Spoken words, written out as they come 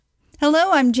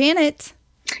Hello, I'm Janet.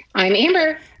 I'm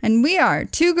Amber. And we are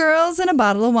two girls and a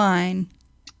bottle of wine.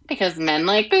 Because men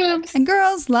like boobs. And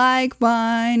girls like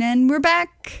wine. And we're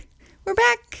back. We're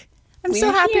back. I'm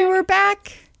so happy we're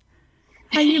back.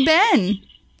 How you been?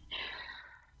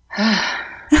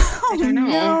 I don't know.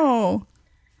 No.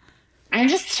 I'm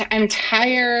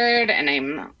tired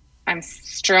and I'm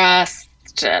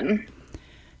stressed and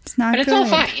it's not but good. It's all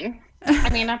fine.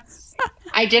 I mean,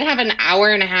 I did have an hour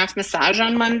and a half massage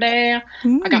on Monday.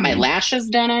 Ooh. I got my lashes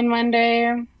done on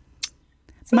Monday.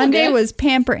 Monday was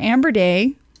Pamper Amber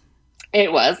Day.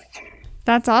 It was.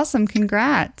 That's awesome.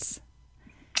 Congrats.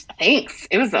 Thanks.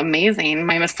 It was amazing.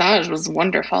 My massage was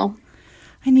wonderful.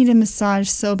 I need a massage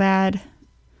so bad.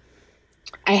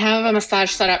 I have a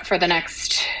massage set up for the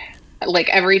next,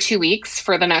 every 2 weeks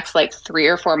for the next, 3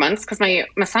 or 4 months because my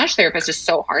massage therapist is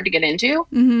so hard to get into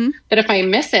that if I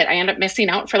miss it, I end up missing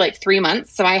out for 3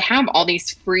 months. So I have all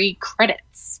these free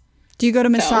credits. Do you go to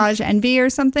Massage Envy or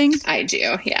something? I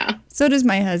do, yeah. So does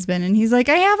my husband. And he's like,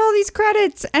 I have all these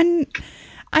credits and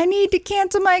I need to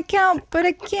cancel my account, but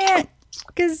I can't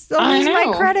because I'll lose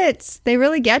my credits. They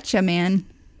really get you, man.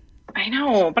 I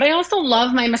know, but I also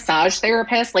love my massage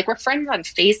therapist. We're friends on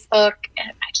Facebook, and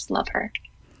I just love her.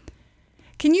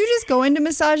 Can you just go into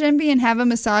Massage Envy and have a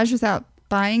massage without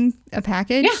buying a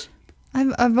package?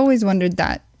 Yeah. I've always wondered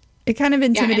that. It kind of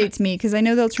intimidates me because I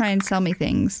know they'll try and sell me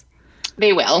things.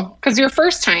 They will. Because your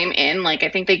first time in, I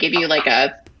think they give you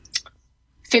a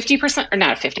 50%, or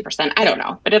not 50%, I don't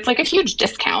know. But it's a huge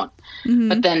discount. Mm-hmm.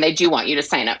 But then they do want you to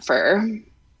sign up for,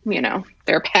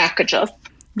 their packages.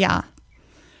 Yeah.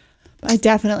 I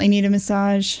definitely need a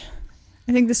massage.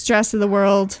 I think the stress of the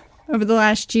world over the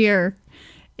last year,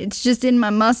 it's just in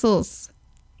my muscles.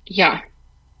 Yeah,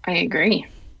 I agree.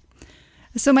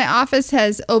 So my office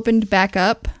has opened back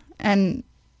up and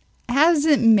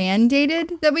hasn't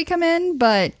mandated that we come in,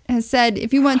 but has said,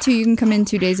 if you want to, you can come in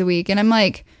 2 days a week. And I'm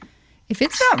like, if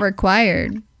it's not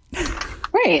required.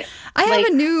 Right. I have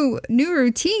a new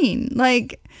routine. I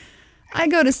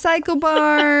go to Cycle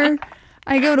Bar,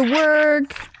 I go to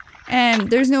work, and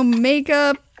there's no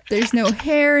makeup, there's no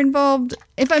hair involved.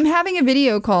 If I'm having a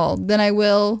video call, then I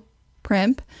will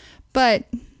primp, but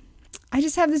I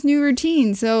just have this new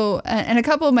routine. So, and a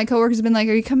couple of my coworkers have been like,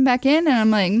 are you coming back in? And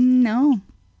I'm like, no.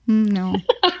 Not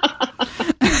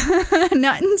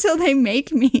until they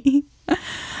make me.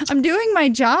 I'm doing my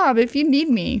job if you need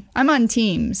me. I'm on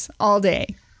Teams all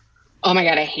day. Oh my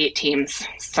God, I hate Teams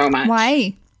so much.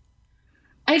 Why?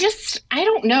 I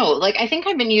don't know. I think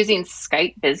I've been using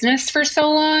Skype Business for so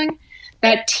long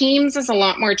that Teams is a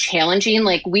lot more challenging.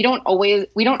 We don't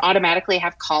automatically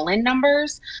have call-in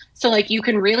numbers. So you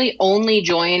can really only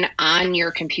join on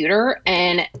your computer.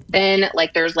 And then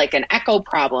there's an echo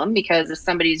problem because if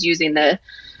somebody's using the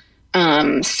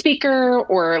speaker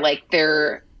or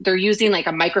they're using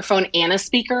a microphone and a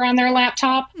speaker on their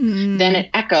laptop, then it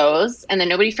echoes and then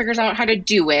nobody figures out how to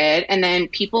do it. And then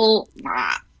people,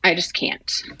 I just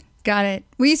can't. Got it.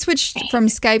 We switched from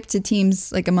Skype to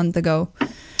Teams a month ago.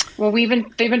 Well, they've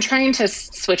been trying to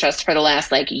switch us for the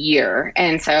last year.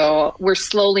 And so we're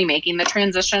slowly making the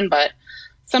transition, but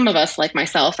some of us, like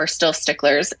myself, are still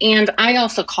sticklers. And I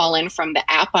also call in from the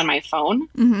app on my phone,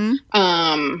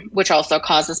 which also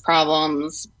causes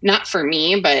problems, not for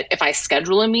me, but if I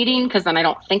schedule a meeting, because then I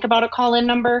don't think about a call-in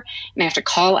number and I have to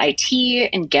call IT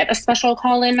and get a special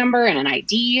call-in number and an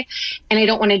ID. And I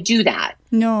don't want to do that.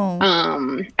 No. I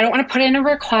don't want to put in a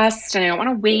request and I don't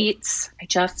want to wait. I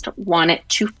just want it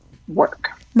to work.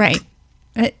 Right.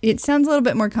 It sounds a little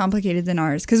bit more complicated than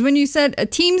ours. Because when you said a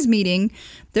Teams meeting,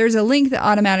 there's a link that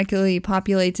automatically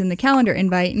populates in the calendar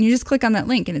invite, and you just click on that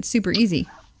link, and it's super easy.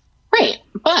 Right.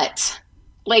 But,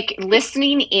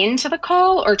 listening into the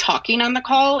call or talking on the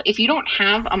call, if you don't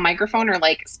have a microphone or,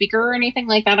 speaker or anything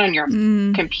like that on your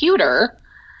computer,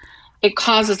 it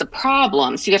causes a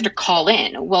problem. So you have to call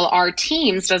in. Well, our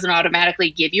Teams doesn't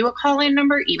automatically give you a call-in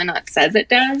number, even though it says it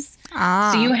does.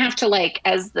 So you have to,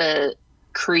 as the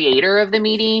creator of the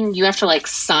meeting, you have to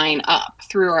sign up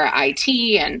through our IT,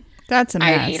 and that's a mess.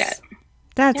 I hate it.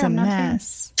 That's a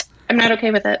mess. I'm not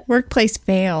okay with it. Workplace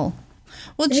fail.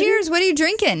 Well, cheers. What are you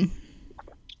drinking?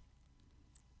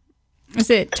 Is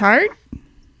it tart?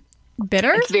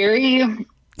 Bitter? It's very,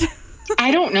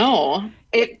 I don't know.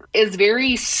 It is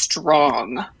very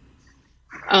strong.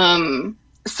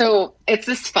 So it's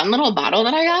this fun little bottle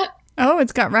that I got. Oh,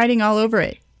 it's got writing all over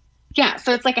it. Yeah,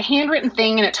 so it's a handwritten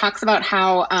thing, and it talks about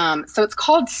how, so it's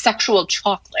called Sexual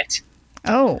Chocolate.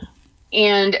 Oh.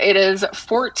 And it is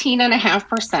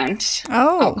 14.5%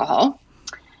 alcohol.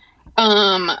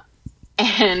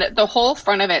 And the whole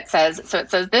front of it says, so it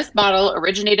says, this bottle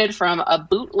originated from a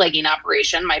bootlegging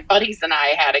operation my buddies and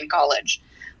I had in college.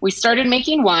 We started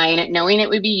making wine knowing it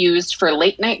would be used for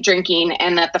late night drinking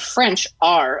and that the French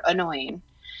are annoying.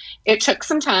 It took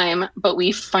some time, but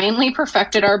we finally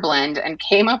perfected our blend and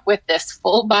came up with this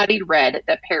full-bodied red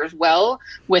that pairs well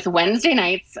with Wednesday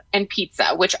nights and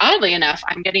pizza, which oddly enough,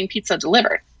 I'm getting pizza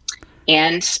delivered.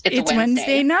 And it's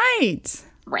Wednesday night.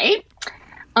 Right?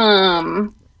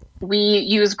 We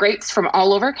use grapes from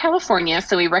all over California,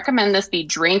 so we recommend this be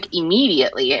drank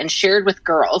immediately and shared with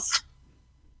girls.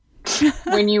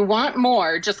 When you want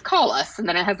more, just call us. And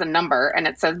then it has a number, and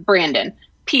it says Brandon.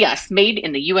 P.S. Made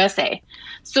in the USA.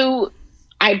 So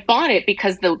I bought it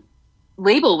because the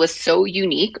label was so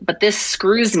unique, but this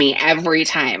screws me every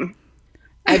time.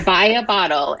 I buy a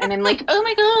bottle, and I'm like, oh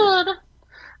my God,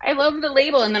 I love the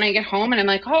label. And then I get home, and I'm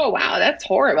like, oh, wow, that's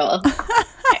horrible.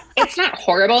 It's not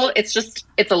horrible. It's just,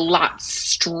 it's a lot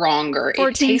stronger.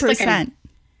 14%.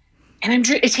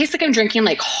 It tastes like I'm drinking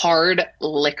like hard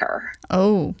liquor.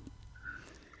 Oh.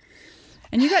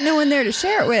 And you got no one there to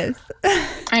share it with.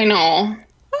 I know.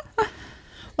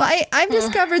 Well, I've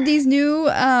discovered these new,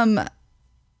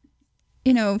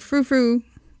 frou-frou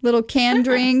little canned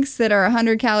drinks that are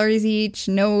 100 calories each,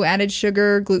 no added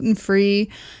sugar, gluten-free.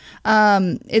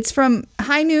 It's from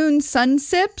High Noon Sun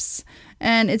Sips,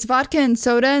 and it's vodka and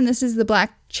soda, and this is the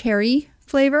black cherry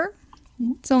flavor.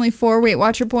 It's only 4 Weight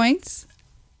Watcher points.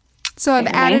 So I've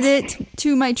added it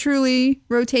to my Truly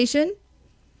rotation.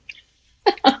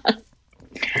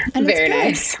 And very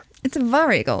nice. It's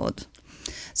very good.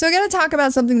 So I got to talk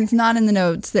about something that's not in the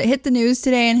notes that hit the news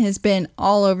today and has been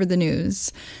all over the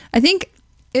news. I think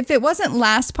if it wasn't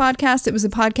last podcast, it was a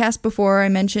podcast before I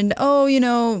mentioned,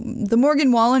 the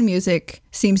Morgan Wallen music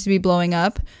seems to be blowing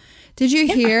up. Did you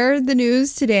hear the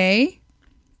news today?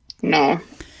 No.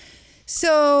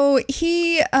 So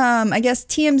he, I guess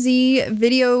TMZ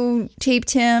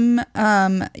videotaped him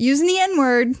using the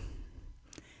N-word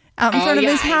out in front of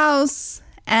his house.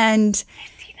 And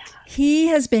he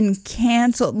has been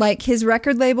canceled. Like, his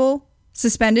record label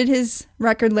suspended his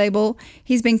record label.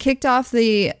 He's been kicked off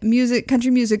the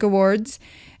country music awards.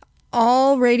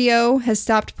 All radio has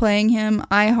stopped playing him.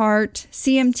 iHeart,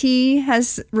 CMT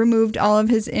has removed all of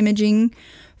his imaging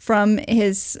from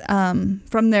his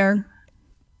from their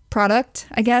product,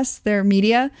 I guess, their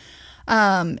media.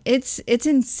 It's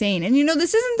insane. And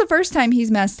this isn't the first time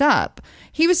he's messed up.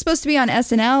 He was supposed to be on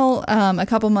SNL a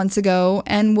couple months ago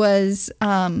and was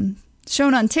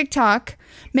shown on TikTok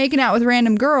making out with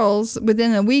random girls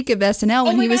within a week of SNL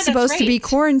when he was supposed to be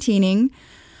quarantining.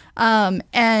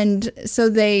 And so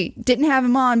they didn't have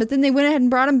him on, but then they went ahead and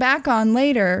brought him back on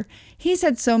later. He's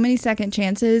had so many second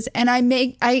chances, and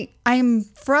I'm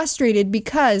frustrated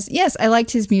because, yes, I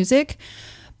liked his music,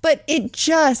 but it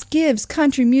just gives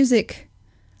country music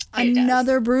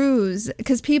another bruise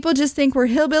because people just think we're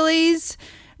hillbillies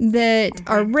that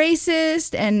are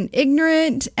racist and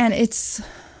ignorant, and it's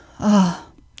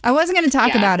I wasn't going to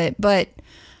talk about it, but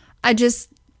I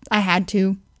had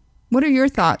to. What are your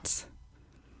thoughts?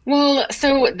 Well,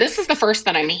 so this is the first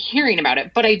that I'm hearing about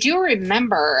it, but I do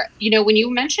remember, when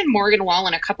you mentioned Morgan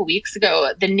Wallen a couple weeks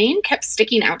ago, the name kept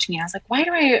sticking out to me. I was like, why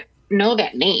do I know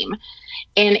that name?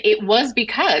 And it was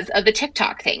because of the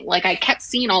TikTok thing. Like, I kept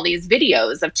seeing all these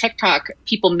videos of TikTok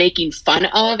people making fun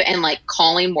of and like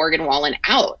calling Morgan Wallen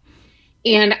out.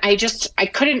 And I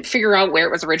couldn't figure out where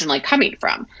it was originally coming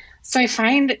from. So I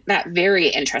find that very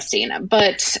interesting,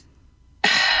 but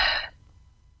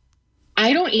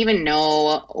I don't even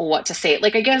know what to say.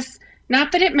 Like, I guess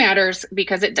not that it matters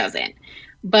because it doesn't,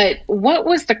 but what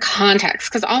was the context?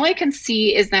 Because all I can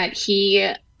see is that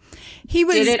he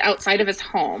did it outside of his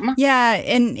home. Yeah,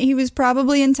 and he was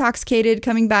probably intoxicated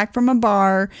coming back from a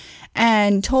bar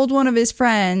and told one of his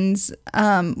friends,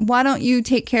 why don't you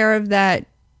take care of that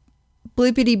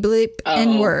blippity blip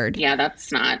N-word? Yeah,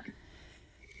 that's not...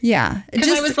 Yeah.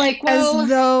 Just I was like, well, as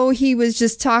though he was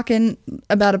just talking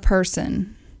about a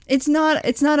person. It's not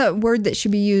a word that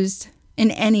should be used in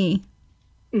any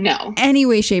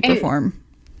way, shape, or form.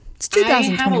 It's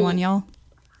 2021, y'all.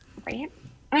 Right?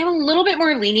 I have a little bit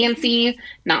more leniency,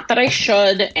 not that I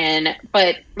should,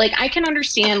 but like I can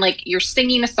understand like you're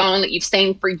singing a song that you've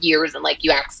sang for years and like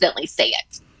you accidentally say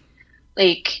it.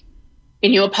 Like,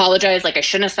 and you apologize, like I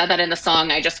shouldn't have said that in the song.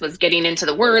 I just was getting into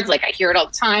the words, like I hear it all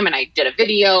the time and I did a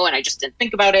video and I just didn't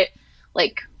think about it.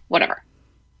 Like, whatever.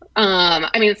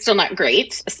 I mean, it's still not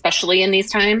great, especially in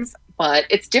these times, but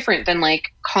it's different than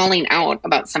like calling out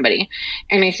about somebody.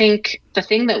 And I think the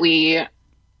thing that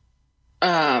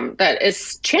that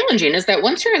is challenging is that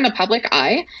once you're in the public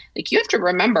eye, like you have to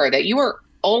remember that you are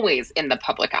always in the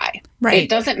public eye. Right. It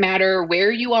doesn't matter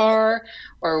where you are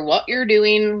or what you're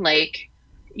doing. Like,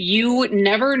 you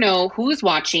never know who's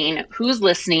watching, who's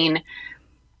listening.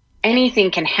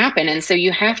 Anything can happen. And so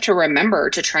you have to remember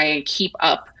to try and keep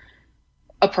up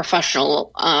a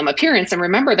professional appearance, and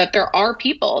remember that there are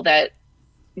people that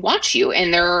watch you,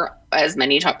 and there are, as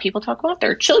many people talk about,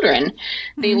 their children.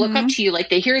 They look up to you, like,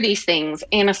 they hear these things.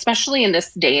 And especially in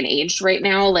this day and age right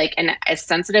now, like, and as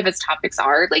sensitive as topics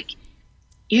are, like,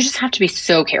 you just have to be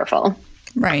so careful.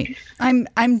 Right.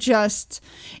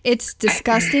 It's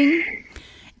disgusting.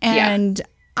 And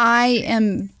I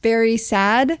am very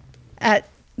sad at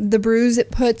the bruise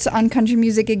it puts on country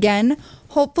music again.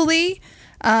 Hopefully,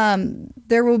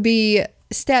 there will be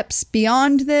steps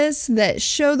beyond this that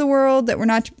show the world that we're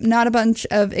not a bunch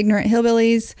of ignorant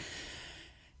hillbillies,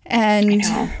 and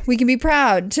we can be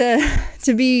proud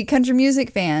to be country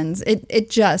music fans. It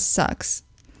just sucks.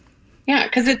 Yeah,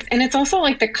 because it's also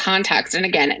like the context. And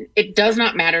again, it does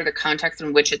not matter the context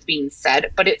in which it's being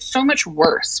said, but it's so much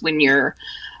worse when you're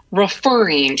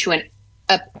referring to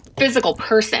a physical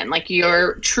person, like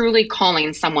you're truly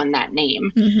calling someone that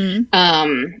name.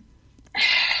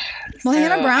 Well,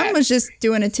 Hannah Brown was just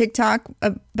doing a TikTok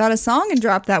about a song and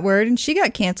dropped that word, and she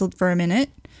got canceled for a minute.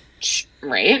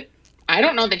 Right. I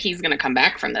don't know that he's going to come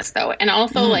back from this, though. And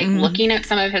also, like, looking at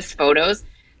some of his photos,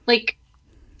 like,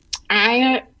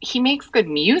 he makes good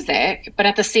music, but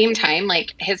at the same time,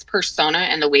 like, his persona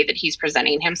and the way that he's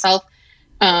presenting himself,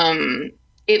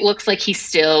 it looks like he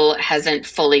still hasn't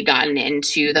fully gotten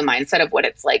into the mindset of what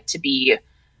it's like to be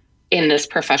in this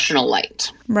professional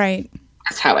light. Right.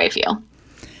 That's how I feel.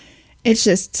 It's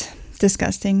just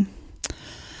disgusting.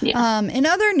 Yeah. In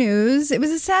other news, it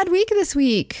was a sad week this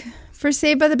week for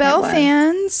Saved by the Bell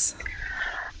fans.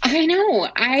 I know.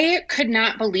 I could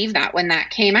not believe that when that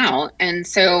came out. And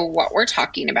so what we're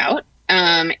talking about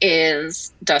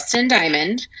is Dustin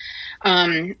Diamond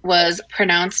was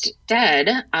pronounced dead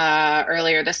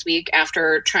earlier this week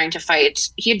after trying to fight.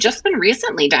 He had just been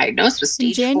recently diagnosed with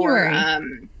stage 4.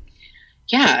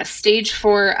 Stage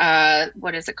 4.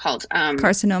 What is it called?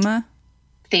 Carcinoma.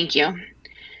 Thank you.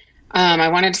 I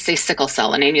wanted to say sickle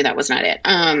cell, and I knew that was not it.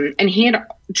 And he had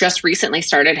just recently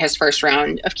started his first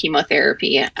round of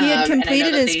chemotherapy. He had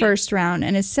completed his first round,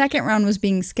 and his second round was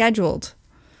being scheduled.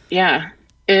 Yeah.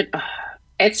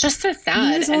 It's just so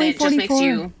sad. And it 44. just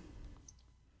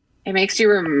makes you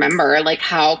remember, like,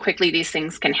 how quickly these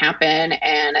things can happen,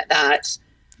 and that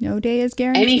no day is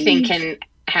guaranteed. Anything can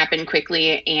happen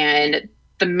quickly. And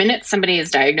the minute somebody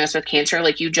is diagnosed with cancer,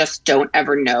 like, you just don't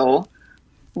ever know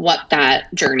what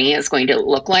that journey is going to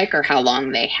look like or how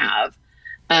long they have.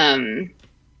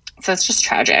 So it's just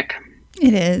tragic.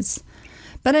 It is.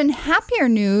 But in happier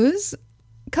news,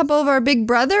 a couple of our Big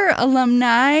Brother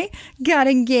alumni got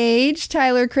engaged,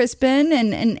 Tyler Crispin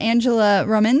and Angela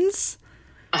Rummins.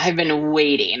 I've been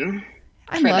waiting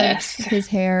for this. His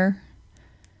hair.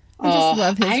 I just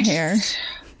love his hair.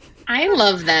 I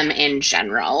love them in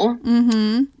general.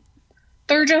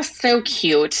 They're just so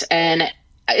cute, and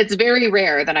it's very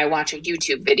rare that I watch a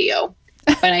YouTube video,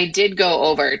 but I did go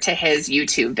over to his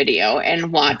YouTube video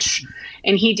and watch,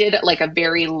 and he did like a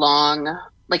very long,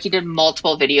 like, he did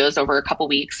multiple videos over a couple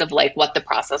weeks of like what the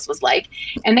process was like.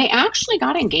 And they actually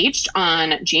got engaged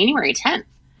on January 10th,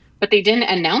 but they didn't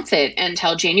announce it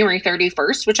until January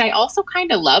 31st, which I also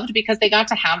kind of loved because they got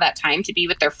to have that time to be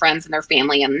with their friends and their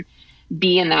family and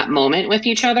be in that moment with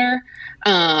each other.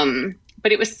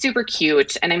 But it was super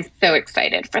cute, and I'm so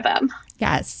excited for them.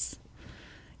 Yes.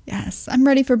 I'm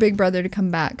ready for Big Brother to come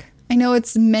back. I know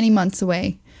it's many months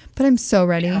away, but I'm so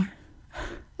ready. Yeah.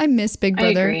 I miss Big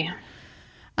Brother. I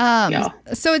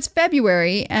agree. So it's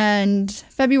February, and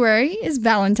February is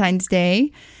Valentine's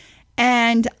Day.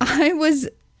 And I was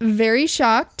very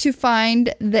shocked to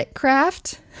find that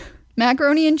Kraft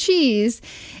Macaroni and Cheese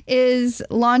is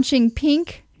launching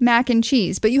pink mac and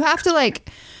cheese, but you have to like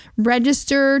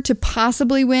register to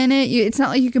possibly win it. It's not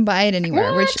like you can buy it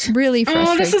anywhere, which really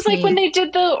frustrates me. This is like when they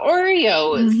did the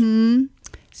Oreos.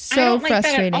 So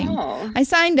frustrating. Like I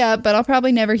signed up, but I'll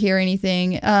probably never hear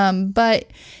anything. But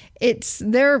it's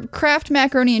their Kraft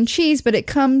macaroni and cheese, but it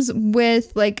comes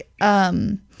with like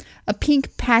a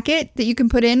pink packet that you can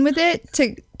put in with it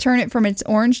to turn it from its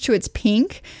orange to its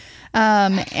pink.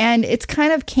 And it's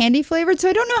kind of candy flavored, so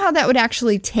I don't know how that would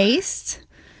actually taste.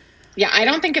 Yeah, I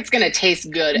don't think it's going to taste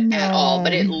good at all,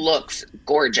 but it looks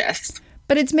gorgeous.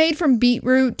 But it's made from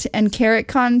beetroot and carrot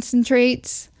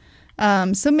concentrates.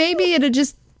 So maybe it'll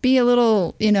just be a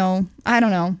little, I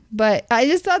don't know. But I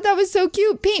just thought that was so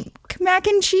cute. Pink mac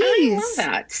and cheese. I love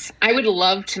that. I would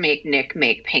love to make Nick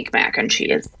make pink mac and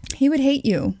cheese. He would hate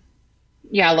you.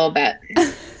 Yeah, a little bit.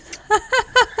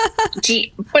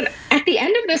 Gee, but at the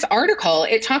end of this article,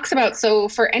 it talks about, so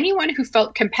for anyone who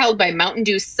felt compelled by Mountain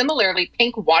Dew's similarly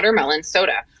pink watermelon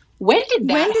soda, when did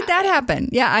that happen?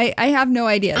 Yeah, I have no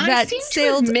idea. That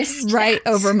sailed right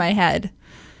over my head.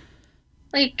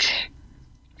 Like,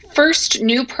 first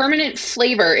new permanent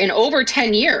flavor in over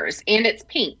 10 years, and it's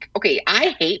pink. Okay,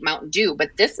 I hate Mountain Dew, but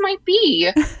this might be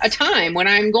a time when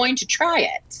I'm going to try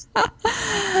it.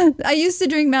 I used to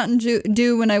drink Mountain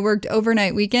Dew when I worked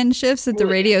overnight weekend shifts at the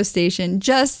radio station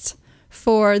just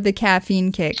for the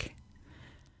caffeine kick.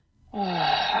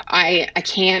 I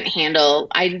can't handle,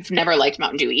 I've never liked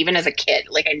Mountain Dew, even as a kid.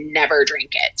 Like, I never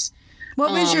drank it.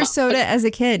 What was your soda as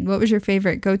a kid? What was your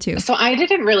favorite go-to? So I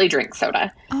didn't really drink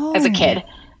soda as a kid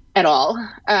at all.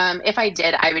 If I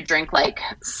did, I would drink like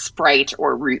Sprite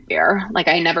or root beer. Like,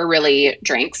 I never really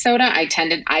drank soda. I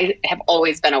have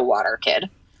always been a water kid.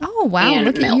 Oh, wow.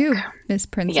 Look at you, Miss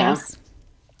Princess.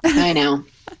 Yeah, I know.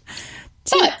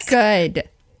 But good.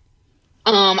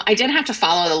 I did have to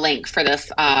follow the link for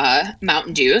this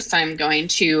Mountain Dew, so I'm going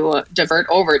to divert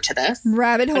over to this.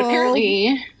 Rabbit hole.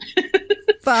 Apparently,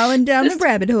 falling down the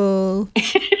rabbit hole.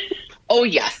 Oh,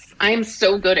 yes. I'm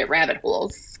so good at rabbit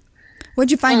holes.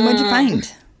 What'd you find?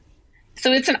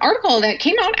 So it's an article that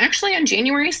came out actually on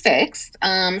January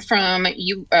 6th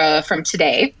from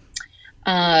Today.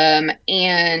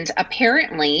 And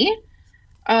apparently,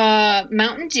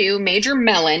 Mountain Dew Major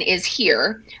Melon is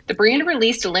here. The brand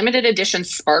released a limited edition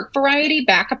Spark variety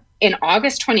back up in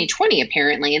August 2020,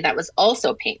 apparently, and that was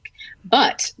also pink.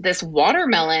 But this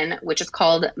watermelon, which is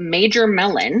called Major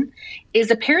Melon,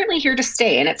 is apparently here to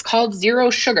stay, and it's called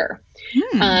Zero Sugar.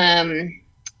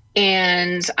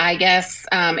 And I guess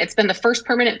it's been the first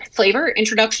permanent flavor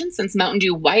introduction since Mountain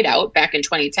Dew Whiteout back in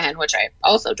 2010, which I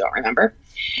also don't remember.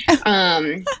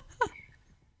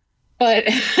 But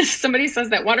somebody says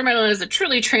that watermelon is a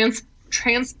truly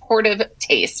transportive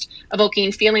taste,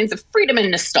 evoking feelings of freedom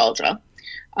and nostalgia.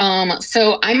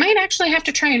 So I might actually have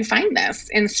to try and find this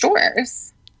in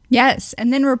stores. Yes,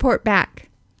 and then report back.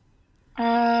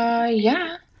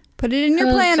 Yeah. Put it in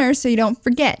your planner so you don't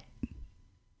forget.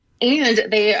 And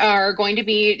they are going to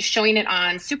be showing it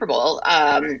on Super Bowl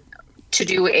to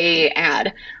do a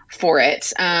ad for it,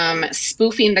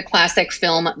 spoofing the classic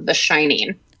film The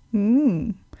Shining.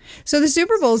 Ooh. So the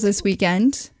Super Bowl's this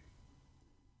weekend.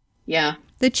 Yeah.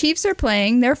 The Chiefs are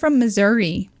playing. They're from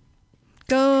Missouri.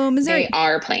 Go Missouri. They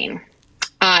are playing.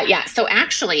 Yeah. So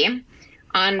actually,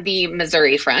 on the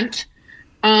Missouri front,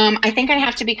 I think I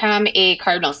have to become a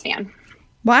Cardinals fan.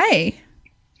 Why?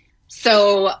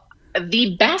 So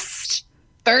the best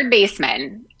third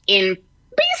baseman in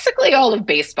basically all of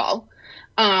baseball,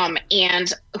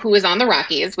 and who is on the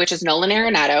Rockies, which is Nolan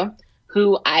Arenado,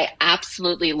 who I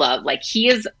absolutely love. Like, he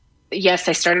is, yes,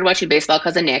 I started watching baseball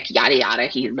because of Nick, yada, yada.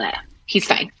 He's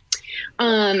fine.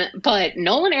 But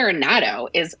Nolan Arenado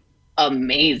is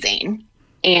amazing.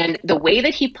 And the way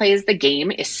that he plays the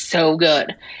game is so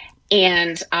good.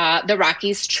 And the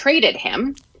Rockies traded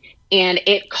him, and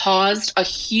it caused a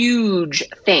huge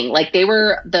thing. Like,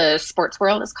 the sports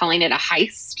world is calling it a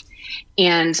heist.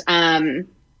 And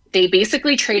they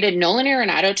basically traded Nolan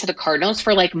Arenado to the Cardinals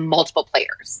for like multiple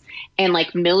players and like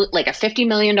a $50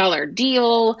 million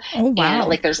deal. Oh, wow. And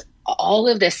like, there's all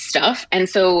of this stuff. And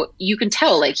so you can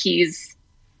tell, like, he's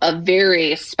a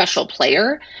very special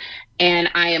player. And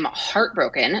I am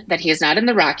heartbroken that he is not in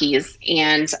the Rockies.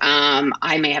 And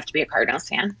I may have to be a Cardinals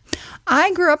fan.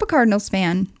 I grew up a Cardinals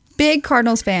fan. Big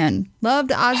Cardinals fan.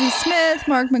 Loved Ozzie Smith,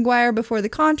 Mark McGwire before the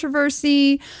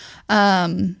controversy.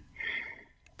 Crap.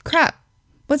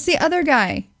 What's the other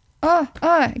guy?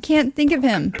 I can't think of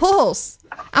him. Pujols.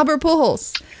 Albert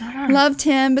Pujols. Loved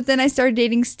him, but then I started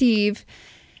dating Steve.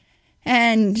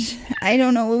 And I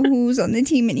don't know who's on the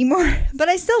team anymore, but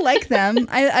I still like them.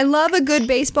 I love a good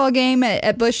baseball game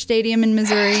at Busch Stadium in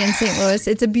Missouri in St. Louis.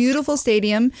 It's a beautiful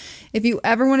stadium. If you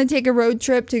ever want to take a road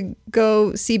trip to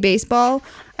go see baseball,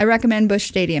 I recommend Busch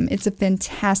Stadium. It's a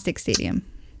fantastic stadium.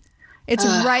 It's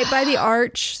right by the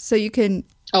arch, so you can...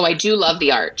 Oh, I do love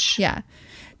the arch. Yeah.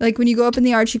 Like, when you go up in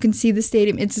the arch, you can see the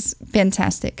stadium. It's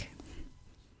fantastic.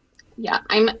 Yeah,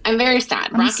 I'm very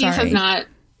sad. Rockies has not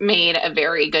made a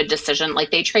very good decision.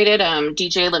 Like, they traded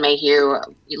DJ LeMahieu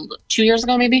 2 years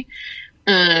ago, maybe,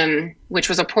 which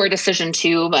was a poor decision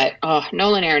too. But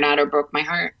Nolan Arenado broke my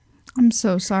heart. I'm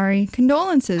so sorry.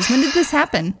 Condolences. When did this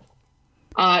happen?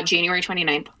 January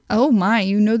 29th. Oh my,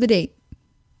 you know the date.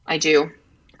 I do.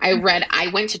 I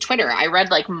went to Twitter. I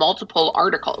read like multiple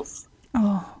articles.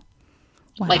 Oh,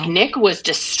 wow. Like, Nick was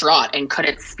distraught and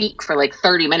couldn't speak for like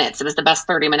 30 minutes. It was the best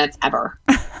 30 minutes ever.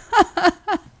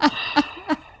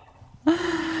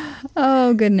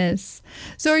 Oh, goodness.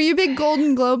 So are you a big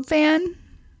Golden Globe fan?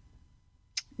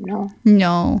 No.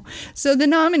 No. So the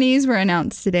nominees were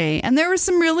announced today, and there was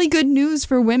some really good news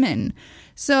for women.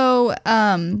 So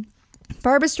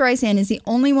Barbra Streisand is the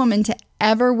only woman to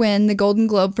ever win the Golden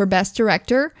Globe for Best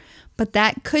Director, but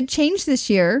that could change this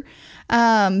year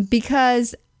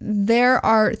because there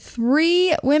are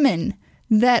 3 women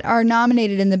that are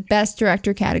nominated in the Best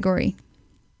Director category.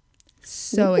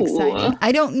 So exciting.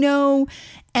 I don't know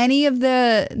any of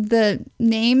the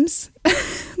names,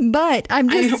 but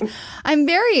I'm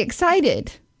very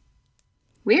excited.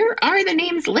 Where are the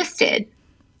names listed?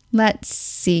 Let's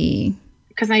see.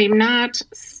 Because I'm not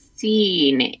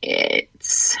seeing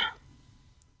it.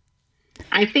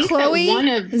 I think Chloe that one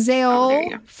of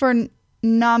Zhao for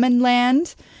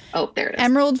Nomadland. Oh, there it is.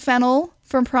 Emerald Fennell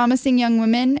for Promising Young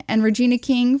Women, and Regina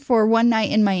King for One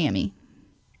Night in Miami.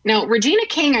 Now, Regina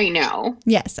King, I know.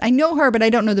 Yes, I know her, but I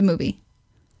don't know the movie.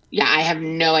 Yeah, I have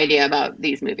no idea about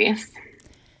these movies.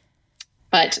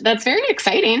 But that's very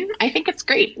exciting. I think it's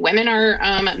great. Women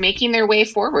are making their way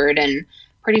forward, and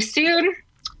pretty soon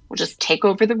we'll just take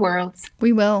over the world.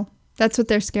 We will. That's what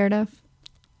they're scared of.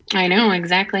 I know,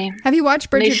 exactly. Have you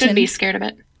watched Bridgerton? They should be scared of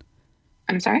it.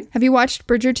 I'm sorry? Have you watched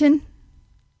Bridgerton?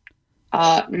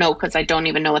 No, because I don't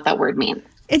even know what that word means.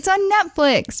 It's on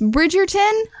Netflix.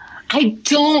 Bridgerton? I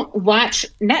don't watch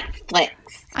Netflix.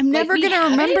 I'm never going to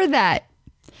remember that.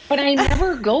 But I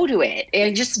never go to it.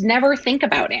 I just never think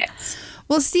about it.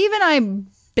 Well, Steve and I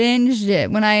binged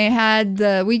it when I had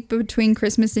the week between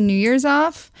Christmas and New Year's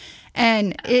off.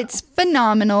 And it's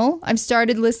phenomenal. I've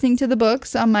started listening to the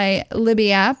books on my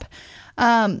Libby app.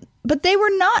 But they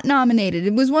were not nominated.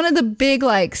 It was one of the big,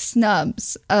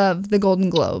 snubs of the Golden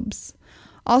Globes.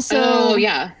 Also,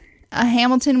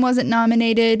 Hamilton wasn't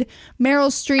nominated.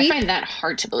 Meryl Streep. I find that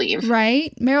hard to believe.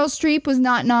 Right? Meryl Streep was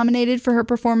not nominated for her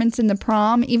performance in The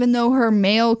Prom, even though her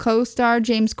male co-star,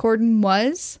 James Corden,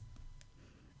 was.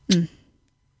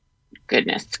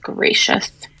 Goodness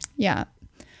gracious. Yeah.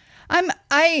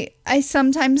 I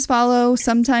sometimes follow,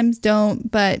 sometimes don't,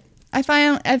 but I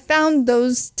found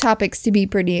those topics to be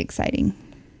pretty exciting.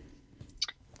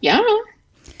 Yeah,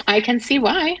 I can see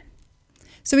why.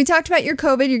 So we talked about your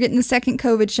COVID. You're getting the second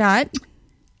COVID shot.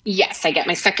 Yes, I get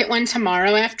my second one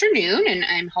tomorrow afternoon, and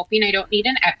I'm hoping I don't need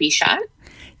an epi shot.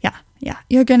 Yeah.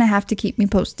 You're going to have to keep me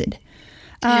posted.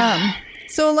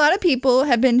 So a lot of people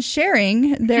have been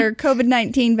sharing their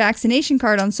COVID-19 vaccination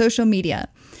card on social media.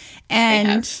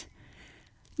 And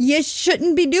you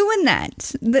shouldn't be doing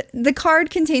that. The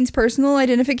card contains personal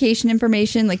identification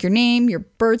information like your name, your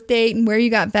birth date, and where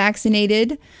you got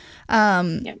vaccinated.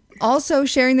 Also,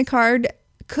 sharing the card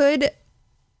could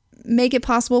make it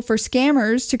possible for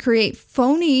scammers to create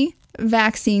phony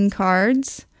vaccine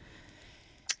cards.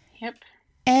 Yep.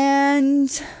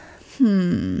 And,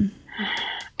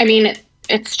 I mean,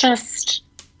 it's just,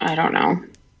 I don't know.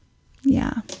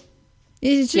 Yeah.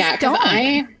 It's just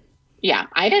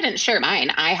I didn't share mine.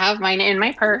 I have mine in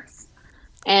my purse,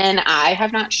 and I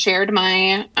have not shared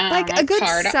my a good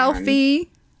card selfie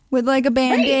with a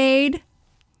Band-Aid. Right.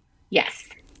 Yes.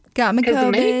 Got my COVID.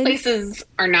 Because many places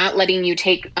are not letting you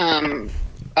take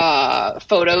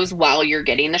photos while you're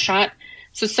getting the shot.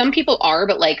 So some people are,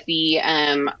 but the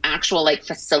actual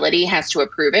facility has to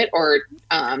approve it or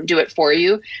do it for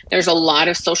you. There's a lot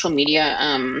of social media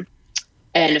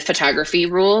and photography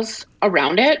rules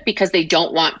around it because they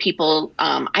don't want people.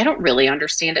 I don't really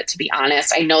understand it, to be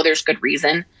honest. I know there's good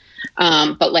reason,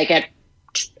 but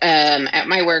at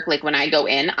my work, when I go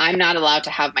in, I'm not allowed to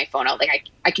have my phone out.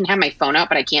 I can have my phone out,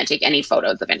 but I can't take any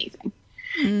photos of anything.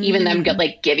 Even them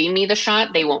giving me the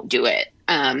shot, they won't do it.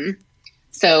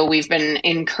 So we've been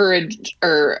encouraged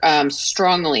or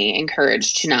strongly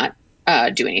encouraged to not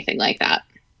do anything like that.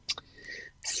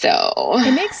 So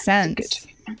it makes sense.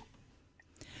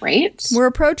 Right? We're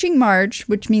approaching March,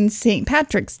 which means St.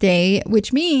 Patrick's Day,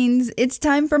 which means it's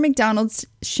time for McDonald's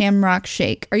Shamrock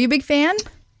Shake. Are you a big fan?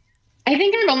 I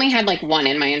think I've only had one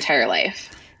in my entire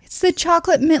life. It's the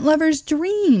chocolate mint lover's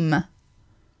dream.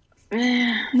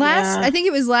 I think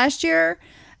it was last year,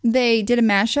 they did a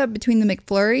mashup between the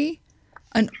McFlurry,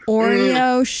 an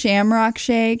Oreo Shamrock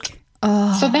Shake.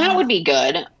 Oh. So that would be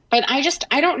good. But I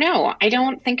don't know. I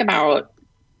don't think about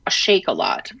a shake a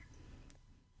lot.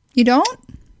 You don't?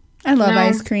 I love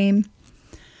ice cream.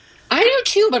 I do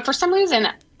too, but for some reason,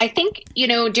 I think,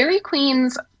 Dairy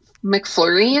Queen's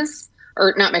McFlurries,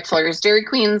 or not McFlurries, Dairy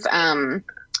Queen's,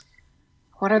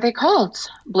 what are they called?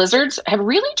 Blizzards have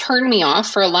really turned me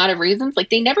off for a lot of reasons.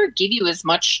 They never give you as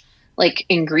much,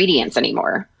 ingredients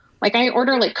anymore. I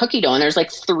order, cookie dough, and there's,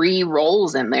 3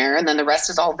 rolls in there, and then the rest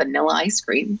is all vanilla ice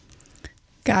cream.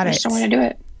 Got it. I just don't want to do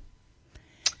it.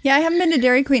 Yeah, I haven't been to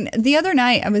Dairy Queen. The other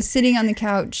night, I was sitting on the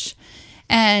couch,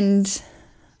 and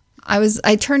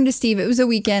I turned to Steve. It was a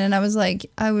weekend, and I was like,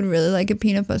 I would really like a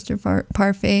peanut butter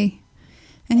parfait.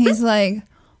 And he's like,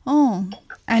 oh.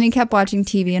 And he kept watching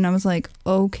TV, and I was like,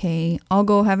 okay, I'll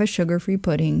go have a sugar-free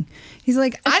pudding. He's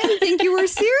like, I didn't think you were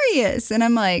serious. And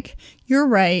I'm like, you're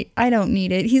right. I don't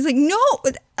need it. He's like, no.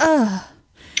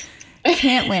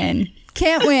 Can't win.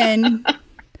 Can't win.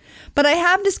 But I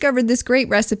have discovered this great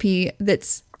recipe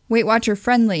that's Weight Watcher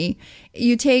friendly.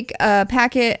 You take a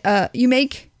packet, you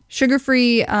make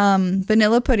sugar-free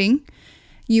vanilla pudding.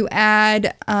 You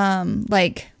add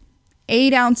like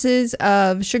 8 ounces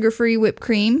of sugar-free whipped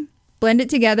cream. Blend it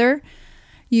together.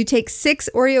 You take 6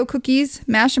 Oreo cookies,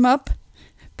 mash them up,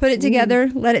 put it together,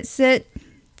 let it sit.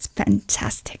 It's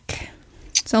fantastic.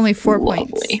 It's only 4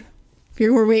 points. If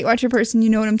you're a Weight Watcher person, you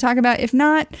know what I'm talking about. If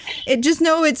not, just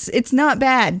know it's not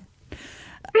bad.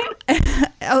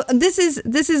 This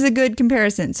is a good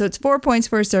comparison. So it's 4 points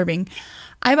for a serving.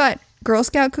 I bought Girl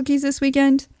Scout cookies this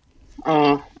weekend.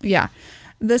 Oh. Yeah.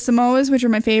 The Samoas, which are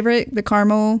my favorite, the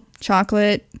caramel,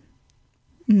 chocolate,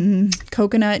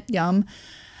 coconut, yum.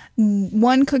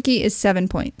 1 cookie is 7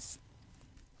 points.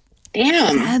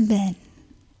 Damn. 7.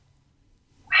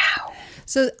 Wow.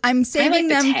 So I'm saving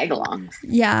them. I like the tagalongs.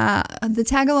 Yeah. The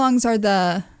tagalongs are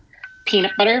the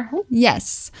peanut butter.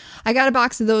 Yes. I got a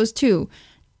box of those too.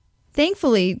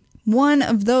 Thankfully, one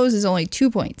of those is only 2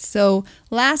 points. So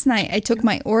last night I took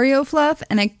my Oreo fluff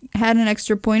and I had an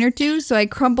extra point or two. So I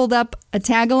crumpled up a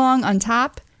tagalong on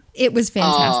top. It was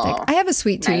fantastic. I have a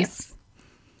sweet tooth.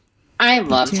 I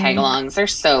love tagalongs. They're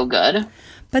so good.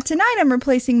 But tonight I'm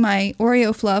replacing my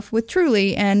Oreo fluff with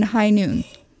Truly and High Noon.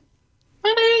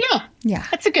 Well, there you go. Yeah.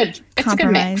 It's a good mix.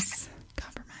 Compromise.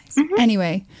 Mm-hmm.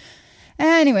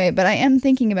 Anyway, but I am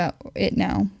thinking about it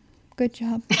now. Good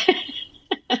job.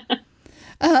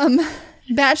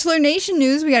 Bachelor Nation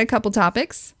news. We got a couple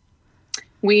topics.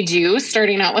 We do,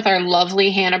 starting out with our lovely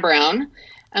Hannah Brown.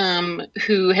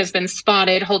 Who has been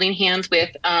spotted holding hands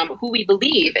with who we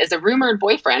believe is a rumored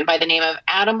boyfriend by the name of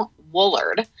Adam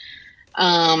Woolard.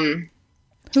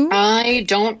 Who? I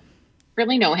don't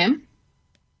really know him.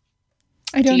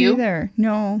 I don't either.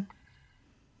 No.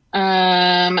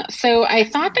 So I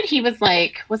thought that he was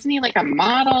wasn't he like a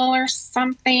model or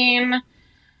something?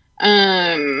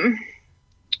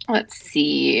 Let's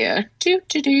see.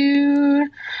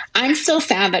 I'm still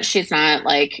sad that she's not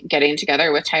getting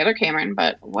together with Tyler Cameron,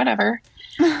 but whatever.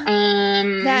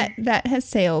 That has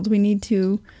sailed. We need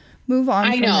to move on.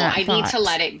 I know. I need to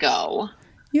let it go.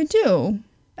 You do.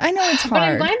 I know it's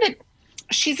hard. But I'm glad that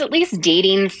she's at least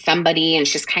dating somebody and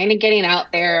she's kind of getting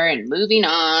out there and moving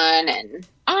on. And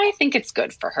I think it's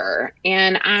good for her.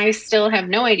 And I still have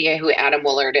no idea who Adam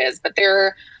Woolard is, but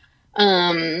there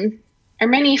are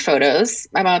many photos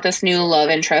about this new love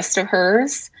interest of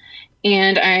hers.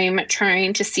 And I'm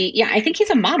trying to see. Yeah, I think he's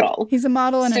a model. He's a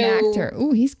model and an actor.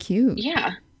 Ooh, he's cute.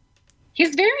 Yeah.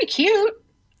 He's very cute.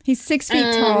 He's 6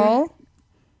 feet tall.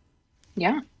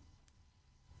 Yeah.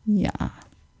 Yeah.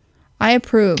 I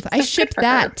approve. I ship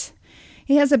that.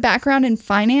 He has a background in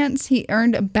finance. He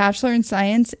earned a Bachelor in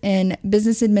Science in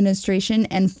Business Administration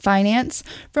and Finance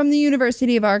from the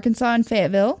University of Arkansas in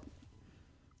Fayetteville.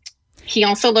 He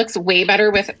also looks way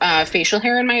better with facial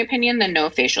hair, in my opinion, than no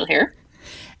facial hair.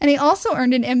 And he also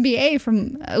earned an MBA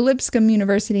from Lipscomb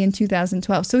University in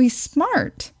 2012. So he's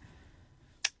smart.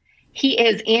 He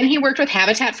is. And he worked with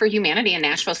Habitat for Humanity in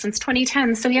Nashville since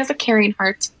 2010. So he has a caring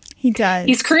heart. He does.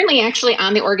 He's currently actually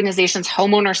on the organization's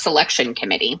homeowner selection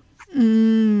committee.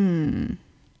 Mm.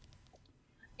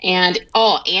 And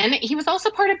he was also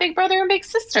part of Big Brother and Big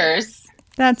Sisters.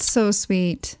 That's so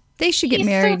sweet. They should get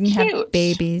married and have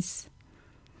babies.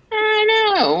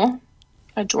 I know.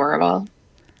 Adorable.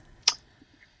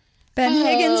 Ben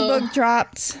Higgins' book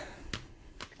dropped.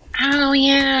 Oh,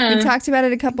 yeah. We talked about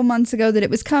it a couple months ago that it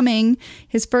was coming.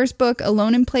 His first book,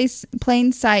 Alone in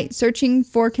Plain Sight, Searching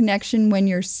for Connection When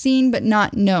You're Seen But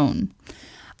Not Known.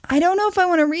 I don't know if I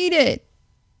want to read it.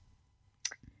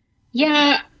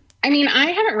 Yeah. I mean,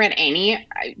 I haven't read any.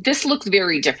 This looks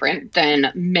very different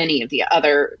than many of the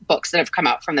other books that have come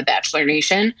out from the Bachelor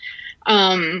Nation.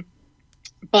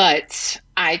 But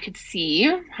I could see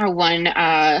how one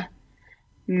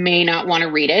may not want to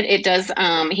read it. It does.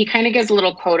 He kind of gives a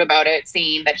little quote about it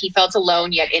saying that he felt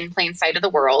alone yet in plain sight of the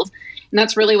world. And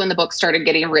that's really when the book started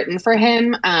getting written for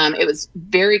him. It was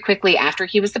very quickly after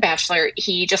he was the Bachelor.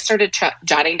 He just started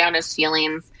jotting down his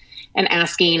feelings and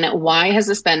asking, why has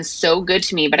this been so good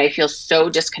to me, but I feel so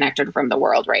disconnected from the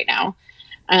world right now?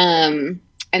 And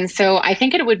so I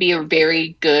think it would be a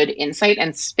very good insight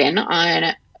and spin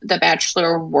on the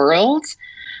Bachelor world.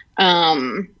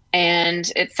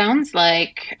 And it sounds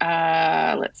like,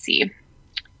 let's see.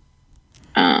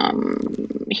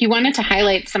 he wanted to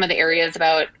highlight some of the areas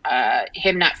about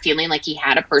him not feeling like he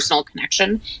had a personal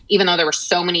connection, even though there were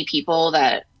so many people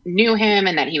that knew him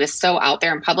and that he was so out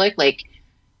there in public. Like,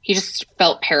 he just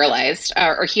felt paralyzed,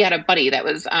 or he had a buddy that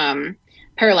was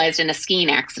paralyzed in a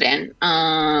skiing accident,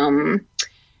 and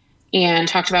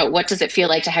talked about what does it feel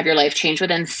like to have your life change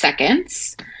within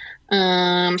seconds.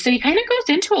 So he kind of goes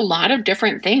into a lot of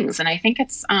different things, and I think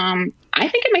it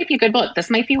might be a good book. This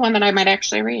might be one that I might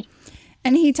actually read.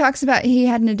 And he talks about he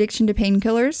had an addiction to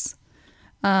painkillers.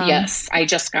 Yes, I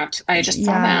just saw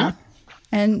that.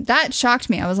 And that shocked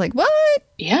me. I was like, what?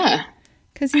 Yeah.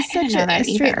 Because he's such a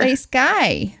straight-laced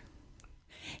guy.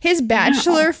 His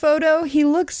bachelor photo, he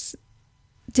looks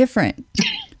different.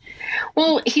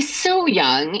 Well, he's so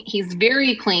young. He's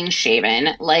very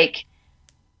clean-shaven. Like,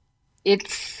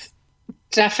 it's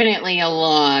definitely a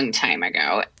long time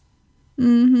ago.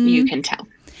 Mm-hmm. You can tell.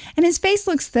 And his face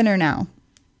looks thinner now.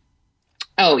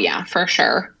 Oh, yeah, for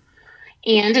sure.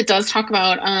 And it does talk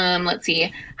about, let's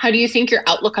see, how do you think your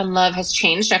outlook on love has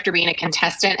changed after being a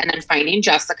contestant and then finding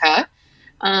Jessica?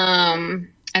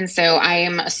 And so I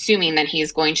am assuming that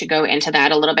he's going to go into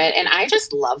that a little bit. And I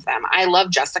just love them. I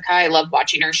love Jessica. I love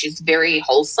watching her. She's very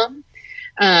wholesome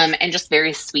and just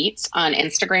very sweet on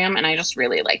Instagram. And I just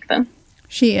really like them.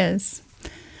 She is.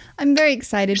 I'm very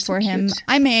excited for him. Cute.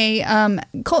 I may.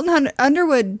 Colton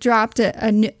Underwood dropped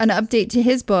an update to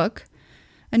his book,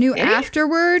 a new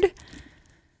afterword.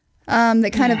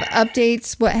 That kind of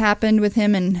updates what happened with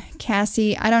him and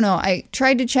Cassie. I don't know. I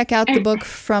tried to check out the book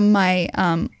from my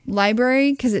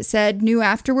library because it said new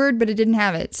afterward, but it didn't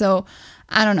have it. So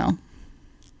I don't know.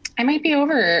 I might be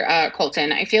over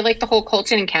Colton. I feel like the whole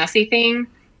Colton and Cassie thing,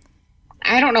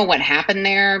 I don't know what happened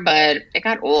there, but it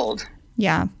got old.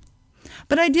 Yeah.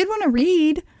 But I did want to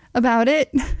read about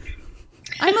it.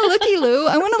 I'm a looky-loo.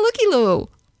 I want a looky-loo.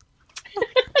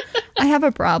 I have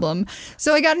a problem.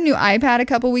 So I got a new iPad a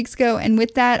couple weeks ago, and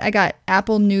with that, I got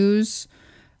Apple News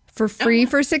for free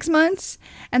for 6 months,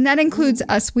 and that includes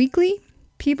Us Weekly,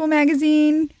 People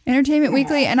Magazine, Entertainment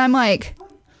Weekly, and I'm like,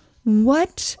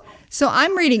 what? So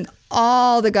I'm reading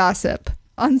all the gossip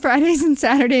on Fridays and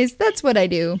Saturdays. That's what I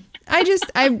do.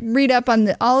 I read up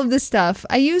on all of this stuff.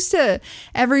 I used to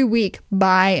every week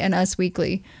buy an Us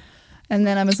Weekly, and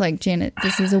then I was like, Janet,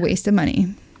 this is a waste of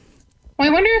money. Well,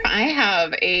 I wonder if I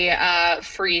have a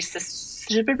free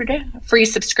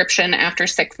subscription after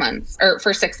 6 months, or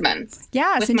for 6 months.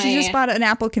 Yeah, since you just bought an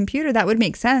Apple computer, that would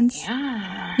make sense.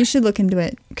 Yeah. You should look into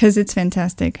it because it's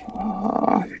fantastic.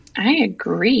 Oh, I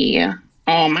agree.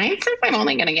 Oh, mine says I'm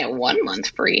only going to get 1 month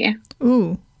free.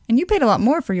 Ooh, and you paid a lot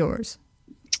more for yours.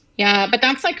 Yeah, but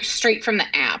that's like straight from the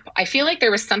app. I feel like there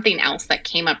was something else that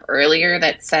came up earlier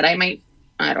that said I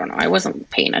don't know. I wasn't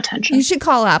paying attention. You should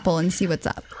call Apple and see what's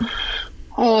up.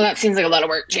 Oh, that seems like a lot of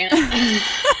work, Janet.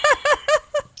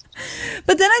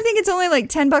 But then I think it's only like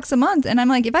 $10 a month. And I'm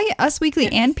like, if I get Us Weekly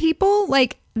and People,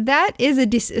 like that is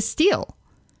a steal.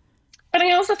 But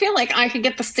I also feel like I could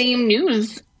get the same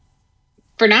news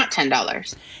for not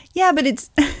 $10. Yeah, but it's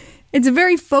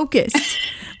very focused.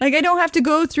 Like I don't have to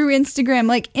go through Instagram.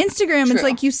 Like Instagram, True. It's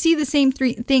like you see the same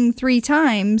thing 3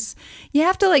 times. You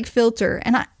have to like filter.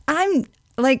 And I'm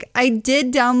like, I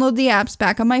did download the apps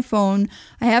back on my phone.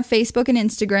 I have Facebook and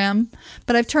Instagram,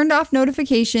 but I've turned off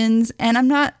notifications and I'm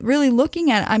not really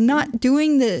looking at it. I'm not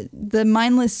doing the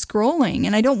mindless scrolling,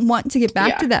 and I don't want to get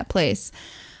back to that place.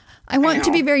 I want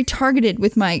to be very targeted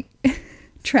with my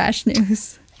trash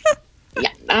news.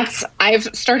 Yeah, I've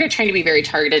started trying to be very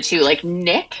targeted too. Like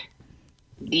Nick,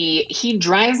 he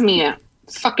drives me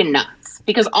fucking nuts.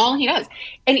 Because all he does,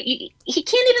 and he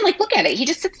can't even like look at it. He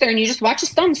just sits there and you just watch his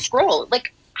thumb scroll.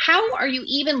 Like, how are you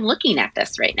even looking at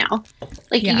this right now?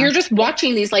 Like, you're just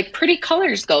watching these like pretty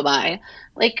colors go by.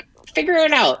 Like, figure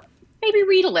it out. Maybe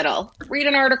read a little. Read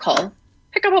an article.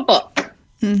 Pick up a book.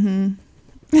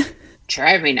 Mm-hmm.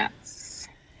 Drive me nuts.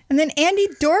 And then Andy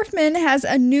Dorfman has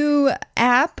a new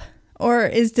app, or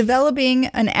is developing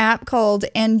an app called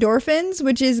Endorphins,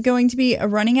 which is going to be a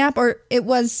running app, or it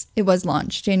was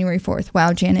launched January 4th.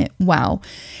 Wow, Janet. Wow.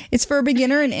 It's for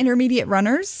beginner and intermediate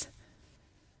runners.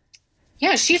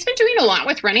 Yeah, she's been doing a lot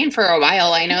with running for a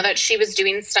while. I know that she was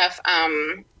doing stuff,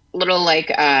 little like,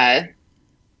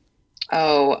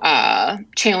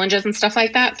 challenges and stuff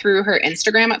like that through her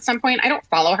Instagram at some point. I don't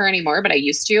follow her anymore, but I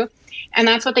used to. And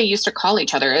that's what they used to call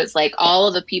each other. It's like all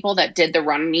of the people that did the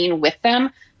running with them,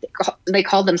 they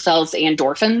called themselves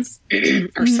endorphins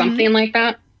or something like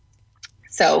that.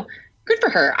 So good for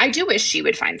her. I do wish she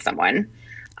would find someone.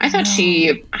 I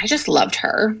just loved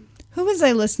her. Who was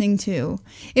I listening to?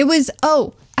 It was,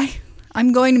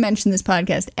 I'm going to mention this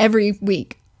podcast every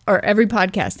week or every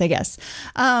podcast, I guess.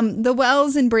 The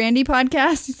Wells and Brandy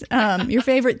podcast, your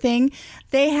favorite thing.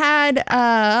 They had,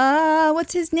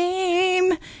 what's his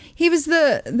name? He was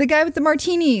the guy with the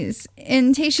martinis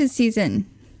in Tayshia's season.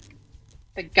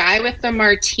 The guy with the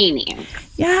martini.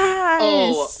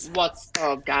 Yes.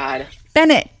 Oh, God.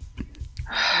 Bennett.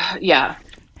 Yeah.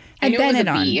 I Had knew it was Bennett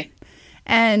a on. B.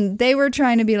 And they were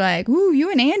trying to be like, ooh,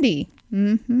 you and Andy.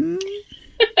 Mm-hmm.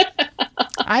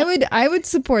 I would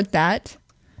support that.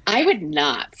 I would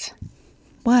not.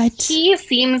 What? He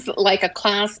seems like a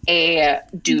class A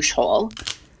douche hole.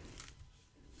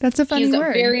 That's a funny He's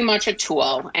word. very much a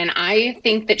tool, and I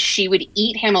think that she would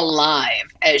eat him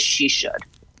alive, as she should.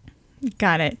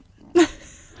 Got it.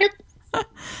 Yep.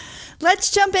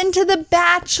 Let's jump into The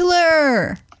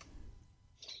Bachelor.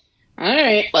 All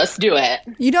right, let's do it.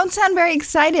 You don't sound very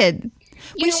excited.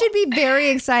 You We know- should be very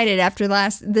excited after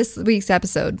this week's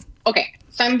episode. Okay,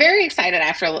 so I'm very excited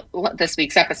after this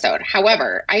week's episode.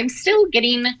 However, I still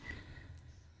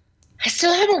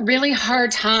have a really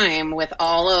hard time with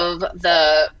all of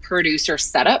the producer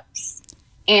setups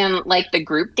and like the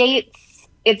group dates.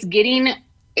 It's getting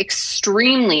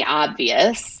extremely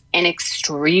obvious and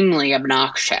extremely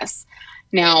obnoxious.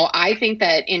 Now, I think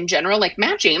that in general, like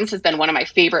Matt James has been one of my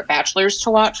favorite bachelors to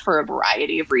watch for a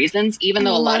variety of reasons, even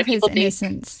though a lot of people his think,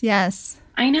 innocence. Yes.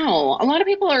 I know, a lot of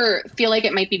people feel like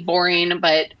it might be boring,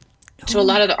 but to a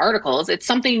lot of the articles, it's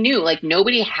something new. Like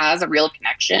nobody has a real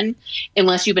connection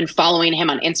unless you've been following him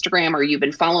on Instagram or you've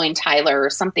been following Tyler or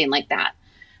something like that.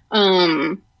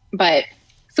 But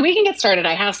so we can get started.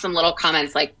 I have some little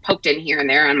comments like poked in here and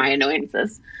there on my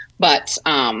annoyances, but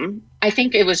I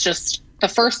think it was just the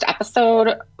first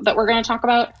episode that we're going to talk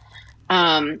about.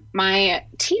 My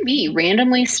TV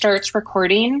randomly starts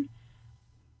recording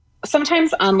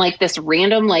sometimes on like this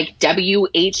random like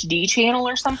WHD channel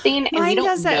or something, and we Mine don't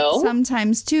does that know.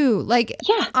 sometimes too. Like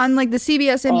Yeah. on like the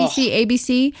CBS, NBC,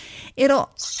 ABC,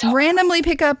 it'll So- randomly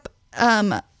pick up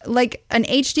like an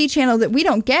HD channel that we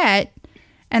don't get,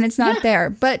 and it's not Yeah. there.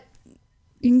 But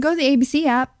you can go to the ABC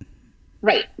app.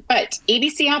 Right, but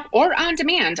ABC app or on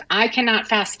demand, I cannot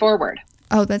fast forward,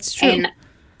 Oh, that's true. and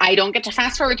I don't get to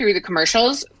fast forward through the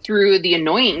commercials, through the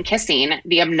annoying kissing,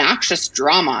 the obnoxious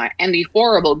drama, and the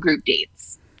horrible group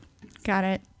dates. Got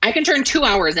it. I can turn 2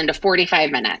 hours into 45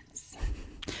 minutes.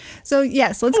 So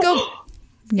yes, let's go.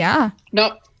 Yeah,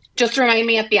 Nope. Just remind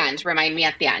me at the end. Remind me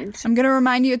at the end. I'm gonna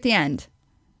remind you at the end.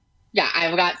 Yeah,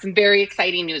 I've got some very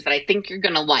exciting news that I think you're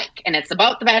going to like. And it's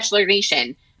about the Bachelor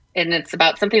Nation. And it's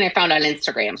about something I found on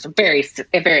Instagram. So very,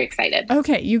 very excited.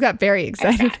 Okay, you got very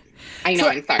excited. I know, So-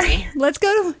 I'm sorry. Let's go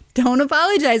to Don't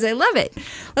Apologize. I love it.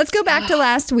 Let's go back to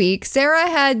last week. Sarah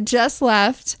had just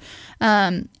left,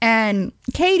 and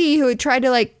Katie, who had tried to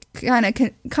like kind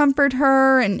of comfort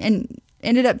her and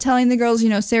ended up telling the girls, you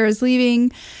know, Sarah's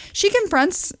leaving. She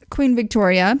confronts Queen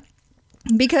Victoria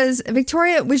because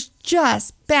Victoria was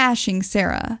just bashing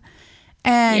Sarah.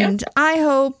 And I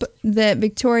hope that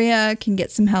Victoria can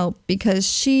get some help because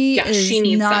she is she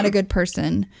needs not some. a good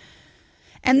person.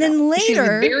 And then She's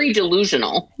later, very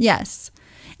delusional. yes.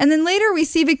 And then later we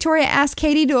see Victoria ask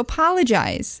Katie to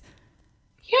apologize.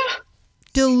 Yeah.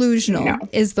 Delusional No.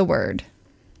 is the word.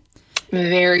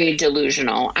 Very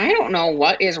delusional. I don't know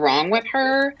what is wrong with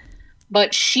her,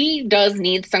 but she does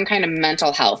need some kind of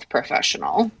mental health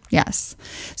professional. Yes.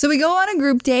 So we go on a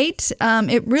group date.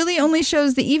 It really only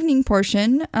shows the evening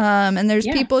portion. And there's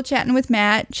people chatting with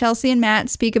Matt. Chelsea and Matt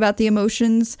speak about the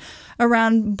emotions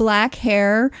around black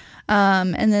hair.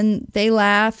 And then they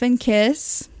laugh and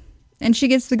kiss. And she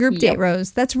gets the group date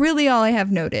rose. That's really all I have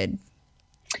noted.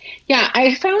 Yeah,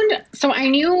 I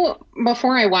knew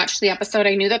before I watched the episode,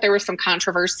 I knew that there was some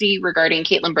controversy regarding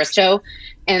Caitlin Bristow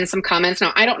and some comments.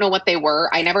 Now, I don't know what they were.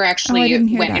 I never actually didn't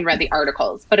hear went that. and read the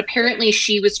articles, but apparently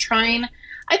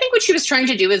I think what she was trying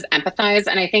to do is empathize.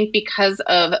 And I think because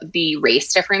of the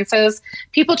race differences,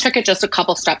 people took it just a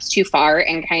couple steps too far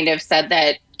and kind of said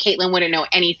that Caitlin wouldn't know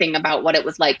anything about what it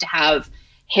was like to have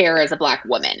hair as a black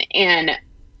woman. And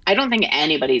I don't think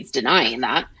anybody's denying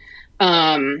that.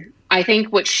 I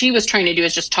think what she was trying to do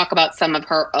is just talk about some of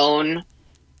her own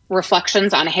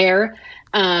reflections on hair.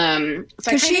 So I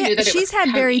Because kind of knew that it was she's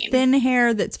had very coming. thin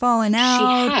hair that's fallen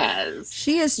out. has.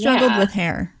 She has struggled Yeah. with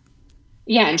hair.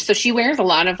 Yeah, and so she wears a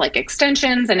lot of like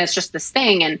extensions, and it's just this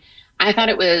thing. And I thought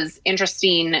it was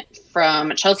interesting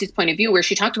from Chelsea's point of view, where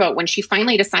she talked about when she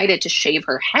finally decided to shave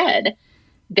her head,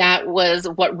 that was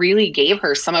what really gave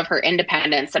her some of her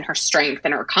independence and her strength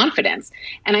and her confidence.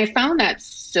 And I found that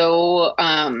so,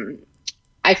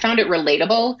 I found it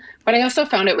relatable, but I also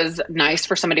found it was nice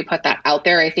for somebody to put that out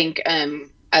there. I think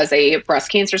as a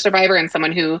breast cancer survivor and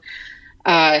someone who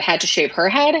had to shave her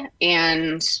head.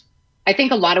 And I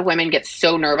think a lot of women get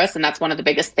so nervous, and that's one of the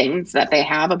biggest things that they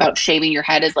have about shaving your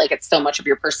head is like it's so much of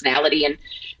your personality and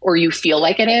or you feel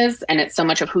like it is, and it's so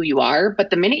much of who you are. But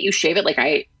the minute you shave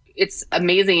it, it's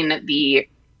amazing the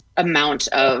amount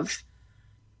of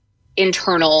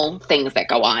internal things that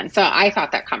go on. So I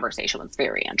thought that conversation was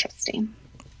very interesting.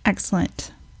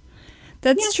 Excellent.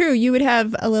 That's true. You would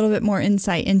have a little bit more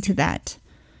insight into that.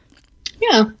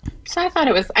 Yeah. So I thought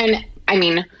it was, and I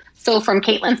mean, so from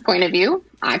Caitlin's point of view,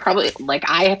 I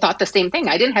thought the same thing.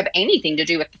 I didn't have anything to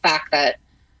do with the fact that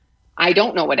I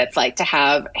don't know what it's like to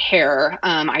have hair.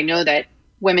 I know that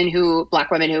Black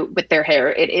women who with their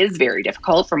hair, it is very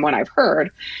difficult from what I've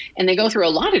heard, and they go through a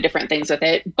lot of different things with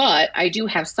it. But I do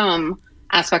have some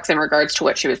aspects in regards to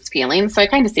what she was feeling. So I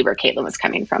kind of see where Caitlin was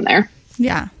coming from there.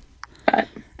 Yeah. But,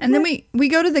 and then we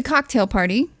go to the cocktail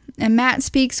party, and Matt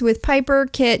speaks with Piper,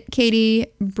 Kit, Katie,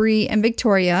 Bree, and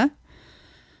Victoria.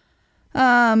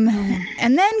 And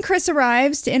then Chris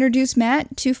arrives to introduce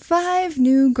Matt to 5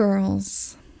 new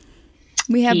girls.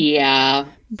 We have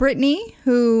Brittany,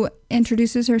 who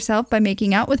introduces herself by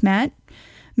making out with Matt,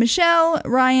 Michelle,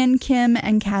 Ryan, Kim,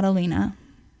 and Catalina.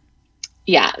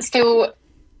 Yeah, so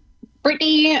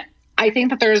Brittany, I think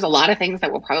that there's a lot of things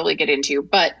that we'll probably get into,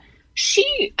 but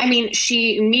she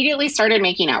immediately started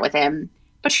making out with him,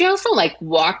 but she also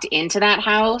walked into that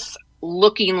house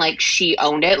looking like she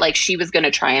owned it, like she was going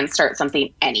to try and start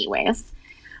something anyways.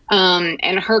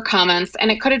 And her comments,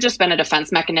 and it could have just been a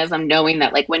defense mechanism, knowing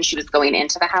that when she was going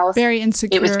into the house, very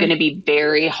insecure, it was going to be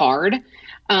very hard.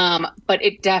 But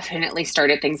it definitely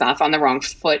started things off on the wrong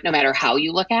foot, no matter how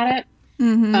you look at it.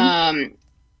 Mm-hmm.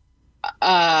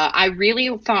 I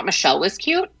really thought Michelle was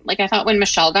cute. I thought when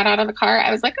Michelle got out of the car, I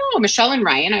was like, oh, Michelle and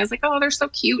Ryan. I was like, oh, they're so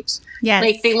cute.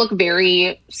 Yes. They look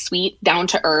very sweet, down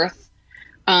to earth.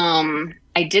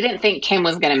 I didn't think Kim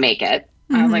was going to make it.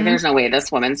 Mm-hmm. I was like, there's no way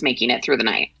this woman's making it through the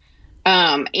night.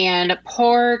 And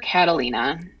poor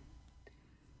Catalina,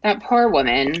 that poor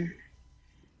woman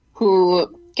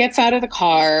who gets out of the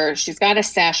car, she's got a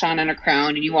sash on and a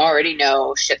crown, and you already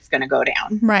know shit's going to go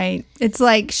down. Right. It's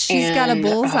like she's got a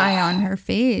bullseye on her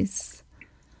face.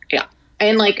 Yeah.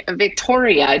 And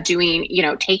Victoria doing,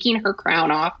 taking her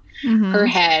crown off her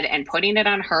head and putting it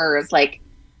on hers,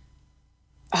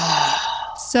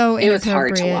 so it was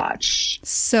hard to watch.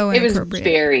 So inappropriate. It was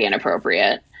very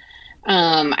inappropriate.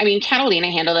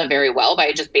 Catalina handled it very well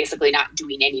by just basically not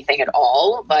doing anything at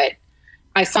all. But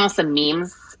I saw some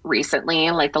memes recently,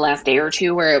 the last day or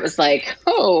two, where it was it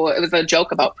was a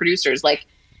joke about producers.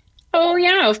 Oh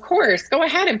yeah, of course, go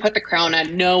ahead and put the crown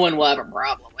on. No one will have a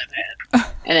problem with it.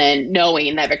 And then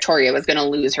knowing that Victoria was going to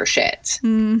lose her shit.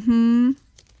 Mm-hmm.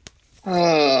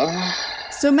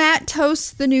 So Matt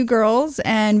toasts the new girls,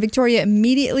 and Victoria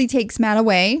immediately takes Matt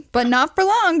away, but not for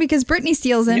long because Brittany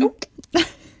steals him. Nope.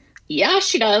 Yeah,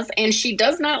 she does, and she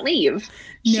does not leave.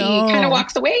 No. She kind of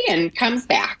walks away and comes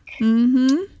back.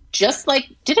 Mm-hmm. Just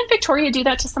didn't Victoria do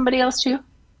that to somebody else too?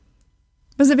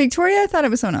 Was it Victoria? I thought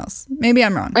it was someone else. Maybe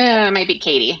I'm wrong. It might be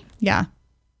Katie. Yeah.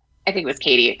 I think it was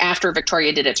Katie after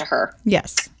Victoria did it to her.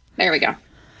 Yes. There we go.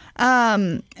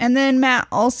 And then Matt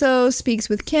also speaks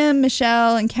with Kim,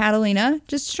 Michelle, and Catalina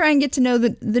just to try and get to know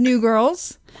the new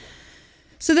girls.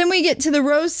 So then we get to the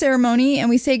rose ceremony and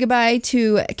we say goodbye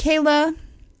to Kayla,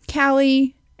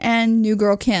 Callie, and new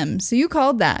girl Kim. So you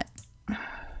called that.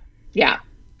 Yeah.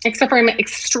 Except for I'm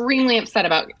extremely upset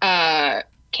about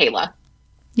Kayla.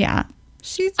 Yeah.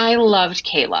 I loved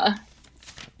Kayla.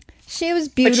 She was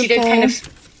beautiful. But she did kind of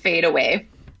fade away.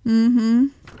 Mm-hmm.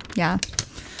 Yeah.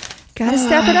 Gotta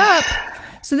step it up.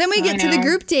 So then we get to the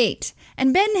group date,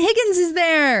 and Ben Higgins is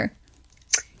there.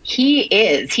 He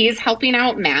is. He is helping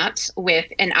out Matt with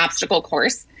an obstacle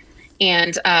course.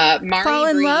 And Mari, Fall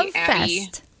in Bree, Love Abby,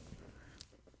 Fest.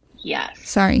 Yes.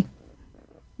 Sorry.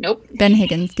 Nope. Ben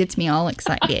Higgins gets me all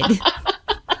excited.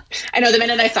 I know. The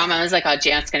minute I saw him, I was like, oh,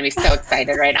 Janet's going to be so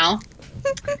excited right now.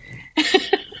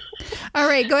 All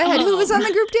right, go ahead. Who was on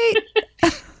the group date?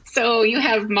 So you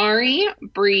have Mari,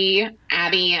 Bree,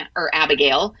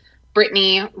 Abigail,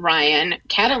 Brittany, Ryan,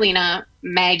 Catalina,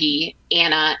 Maggie,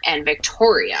 Anna, and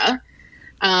Victoria.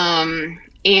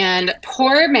 And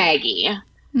poor Maggie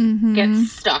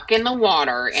gets stuck in the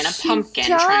water in a pumpkin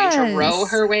trying to row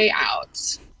her way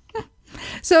out.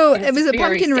 So it was a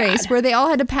pumpkin race where they all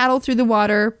had to paddle through the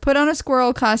water, put on a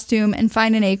squirrel costume, and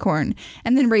find an acorn,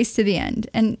 and then race to the end.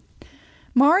 And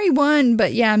Mari won,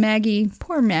 but yeah,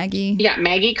 poor Maggie. Yeah,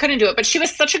 Maggie couldn't do it, but she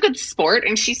was such a good sport,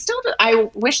 and I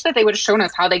wish that they would have shown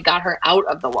us how they got her out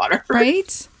of the water.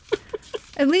 Right?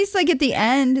 At least at the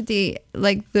end, the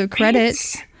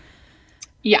credits.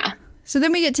 Yeah. So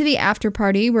then we get to the after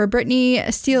party where Brittany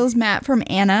steals Matt from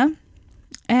Anna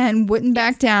and wouldn't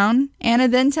back down. Anna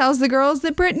then tells the girls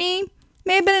that Brittany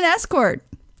may have been an escort.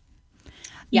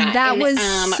 Yeah. That was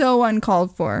so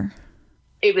uncalled for.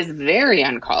 It was very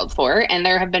uncalled for. And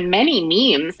there have been many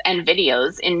memes and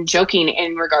videos in joking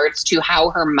in regards to how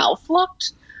her mouth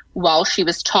looked while she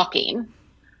was talking.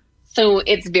 So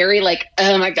it's very like,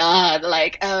 oh my God,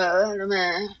 like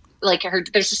her,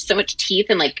 there's just so much teeth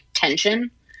and like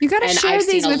tension. You got to share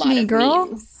these with me, girl.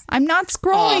 Memes. I'm not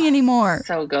scrolling anymore.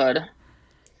 So good.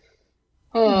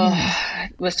 Oh,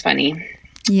 it was funny.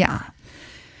 Yeah.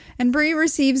 And Brie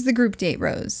receives the group date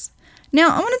rose. Now,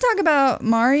 I want to talk about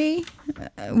Mari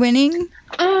winning.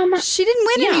 She didn't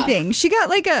win anything. She got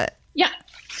like a... Yeah.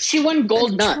 She won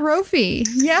gold nut. Trophy.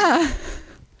 Yeah.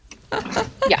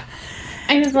 Yeah.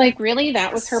 I was like, really?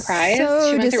 That was her prize?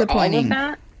 So she went disappointing. Through all of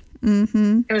that?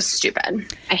 Mm-hmm. It was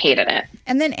stupid. I hated it.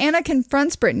 And then Anna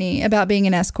confronts Brittany about being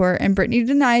an escort, and Brittany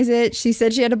denies it. She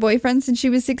said she had a boyfriend since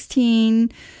she was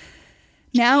 16.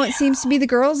 Now it seems to be the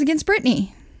girls against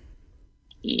Brittany.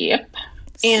 Yep.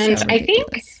 And so I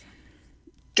think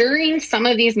during some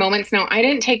of these moments, now I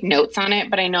didn't take notes on it,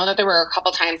 but I know that there were a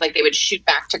couple times like they would shoot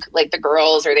back to like the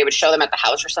girls or they would show them at the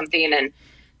house or something. And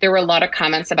there were a lot of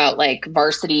comments about like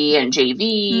varsity and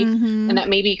JV and that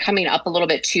may be coming up a little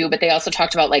bit too, but they also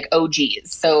talked about like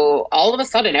OGs. So all of a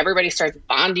sudden everybody starts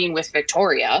bonding with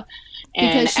Victoria.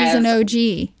 And because she's an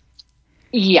OG.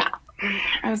 Yeah.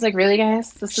 I was like, really,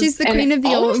 guys? She's the queen of the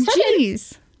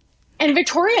OGs. And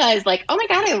Victoria is like, oh my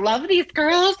God, I love these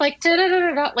girls. Like,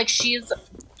 da-da-da-da-da. Like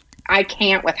I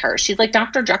can't with her. She's like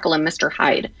Dr. Jekyll and Mr.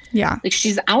 Hyde. Yeah. Like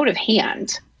she's out of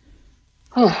hand.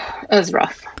 Oh, it was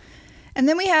rough. And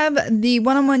then we have the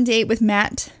one-on-one date with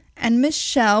Matt and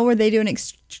Michelle where they do an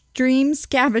extreme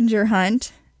scavenger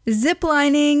hunt, zip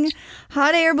lining,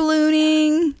 hot air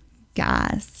ballooning,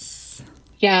 gas.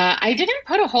 Yeah, I didn't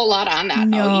put a whole lot on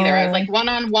that though either. I was like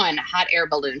one-on-one hot air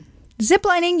balloon. Zip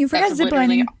lining, you forgot zip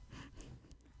lining.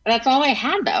 That's all I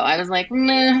had though. I was like,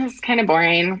 meh, it's kind of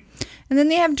boring. And then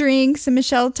they have drinks and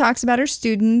Michelle talks about her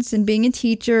students and being a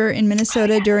teacher in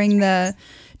Minnesota during the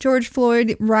George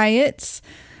Floyd riots.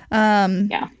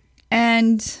 Yeah.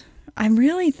 And I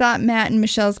really thought Matt and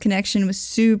Michelle's connection was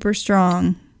super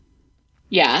strong.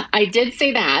 Yeah, I did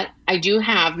say that. I do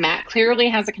have. Matt clearly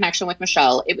has a connection with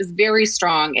Michelle. It was very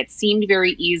strong. It seemed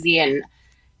very easy and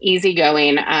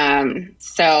easygoing.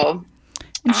 So.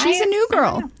 And she's a new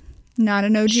girl, not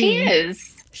an OG. She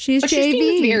is. She's but JV. She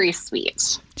seems very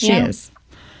sweet. She is.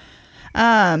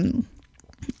 And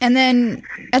then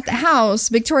at the house,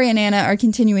 Victoria and Anna are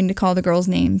continuing to call the girls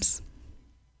names.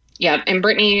 Yeah, and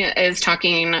Brittany is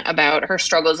talking about her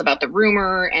struggles about the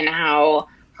rumor and how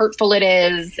hurtful it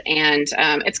is. And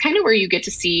it's kind of where you get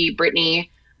to see Brittany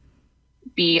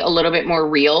be a little bit more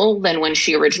real than when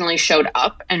she originally showed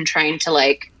up and trying to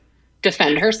like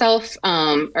defend herself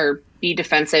or be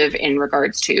defensive in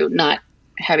regards to not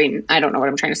having, I don't know what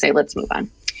I'm trying to say. Let's move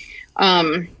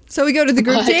on. So we go to the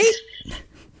group date?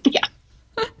 Yeah.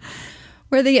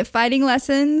 Where they get fighting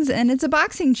lessons and it's a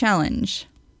boxing challenge.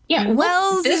 Yeah,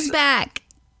 Wells is back.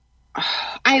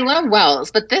 I love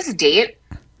Wells, but this date,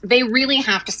 they really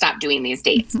have to stop doing these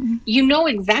dates. Mm-hmm. You know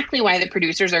exactly why the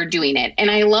producers are doing it.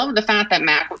 And I love the fact that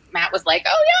Matt was like,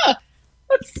 oh yeah,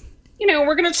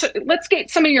 let's get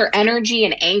some of your energy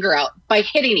and anger out by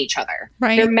hitting each other.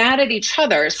 Right. They're mad at each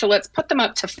other, so let's put them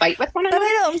up to fight with one another. But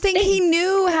I don't think he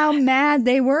knew how mad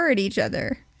they were at each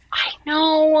other. I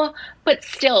know, but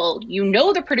still,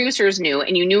 the producers knew,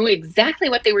 and you knew exactly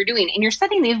what they were doing, and you're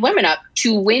setting these women up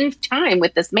to win time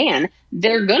with this man.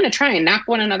 They're going to try and knock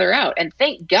one another out, and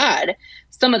thank God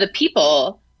some of the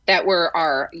people that were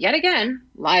our, yet again,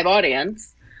 live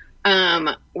audience,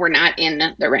 were not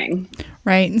in the ring.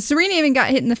 Right, and Serena even got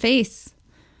hit in the face.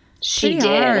 She Pretty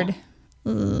did. Hard.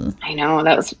 Ugh. I know,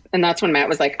 that's when Matt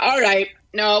was like, all right,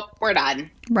 nope, we're done.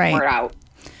 Right. We're out.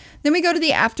 Then we go to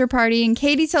the after party, and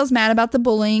Katie tells Matt about the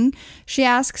bullying. She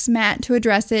asks Matt to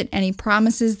address it, and he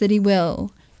promises that he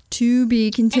will. To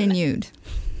be continued.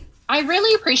 I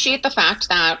really appreciate the fact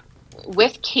that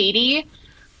with Katie,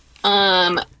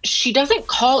 she doesn't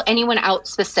call anyone out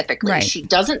specifically. Right. She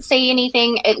doesn't say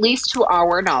anything, at least to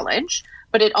our knowledge.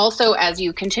 But it also, as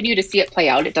you continue to see it play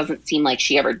out, it doesn't seem like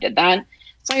she ever did that.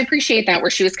 So I appreciate that, where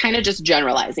she was kind of just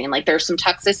generalizing. Like, there's some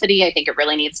toxicity. I think it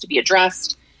really needs to be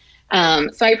addressed.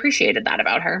 So I appreciated that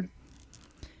about her.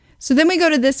 So then we go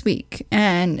to this week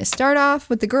and start off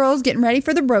with the girls getting ready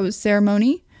for the rose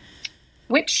ceremony.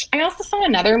 Which I also saw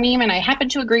another meme, and I happen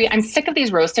to agree. I'm sick of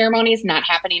these rose ceremonies not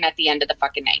happening at the end of the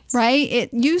fucking nights. Right?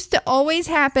 It used to always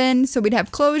happen, so we'd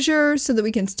have closure so that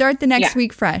we can start the next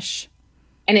week fresh.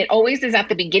 And it always is at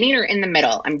the beginning or in the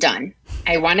middle. I'm done.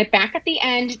 I want it back at the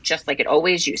end, just like it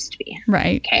always used to be.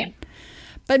 Right. Okay.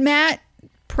 But Matt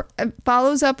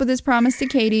follows up with his promise to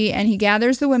Katie, and he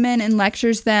gathers the women and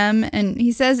lectures them. And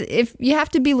he says, if you have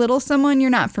to belittle someone, you're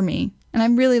not for me. And I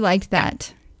really liked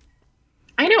that.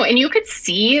 I know. And you could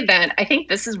see that. I think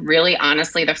this is really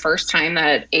honestly the first time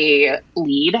that a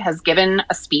lead has given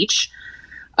a speech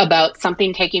about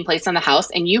something taking place in the house,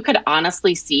 and you could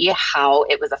honestly see how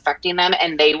it was affecting them,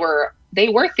 and they were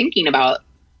thinking about,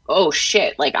 oh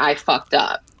shit, like I fucked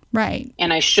up, right,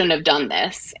 and I shouldn't have done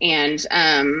this. And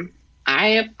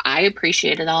I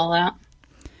appreciated all that.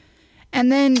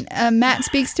 And then Matt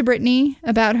speaks to Brittany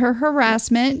about her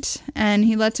harassment, and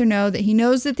he lets her know that he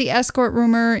knows that the escort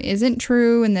rumor isn't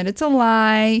true and that it's a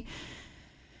lie.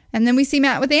 And then we see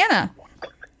Matt with Anna.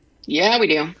 Yeah, we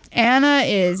do. Anna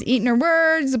is eating her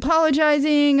words,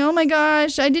 apologizing. Oh my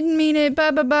gosh, I didn't mean it,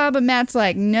 blah, blah, blah. But Matt's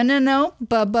like, no,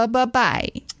 bye.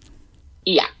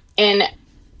 Yeah. And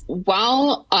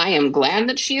while I am glad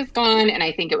that she is gone, and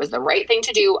I think it was the right thing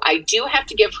to do, I do have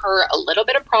to give her a little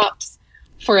bit of props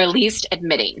for at least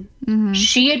admitting. Mm-hmm.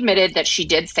 She admitted that she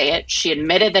did say it. She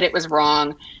admitted that it was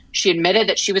wrong. She admitted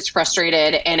that she was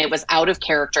frustrated and it was out of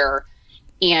character.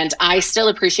 And I still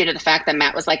appreciated the fact that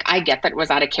Matt was like, I get that it was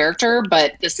out of character,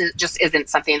 but this just isn't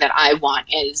something that I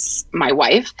want as my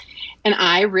wife. And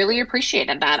I really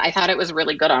appreciated that. I thought it was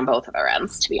really good on both of their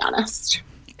ends, to be honest.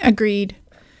 Agreed.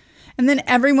 And then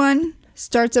everyone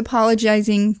starts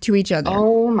apologizing to each other.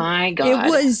 Oh my God.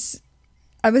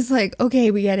 I was like,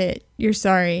 okay, we get it. You're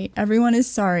sorry. Everyone is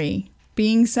sorry.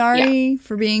 Being sorry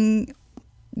for being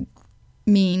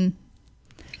mean.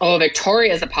 Oh,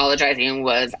 Victoria's apologizing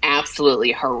was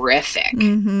absolutely horrific.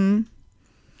 Mm-hmm.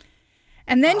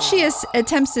 And then she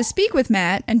attempts to speak with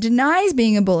Matt and denies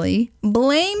being a bully,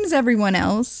 blames everyone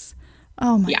else.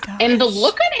 Oh, my God. And the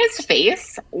look on his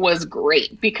face was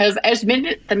great because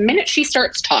the minute she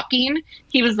starts talking,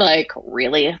 he was like,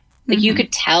 really? Like, you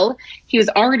could tell he was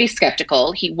already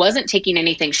skeptical. He wasn't taking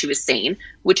anything she was saying,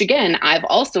 which, again, I've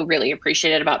also really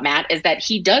appreciated about Matt is that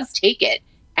he does take it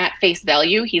at face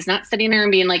value. He's not sitting there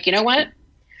and being like, you know what?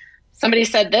 Somebody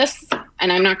said this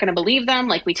and I'm not going to believe them.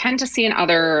 Like we tend to see in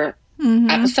other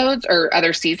episodes or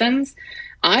other seasons.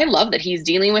 I love that he's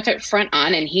dealing with it front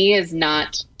on and he is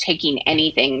not taking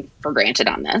anything for granted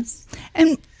on this.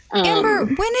 And Amber,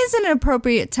 when is an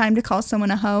appropriate time to call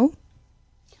someone a hoe?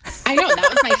 I know, that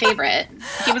was my favorite.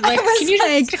 He was like, can you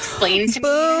just explain to me?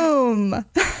 Boom.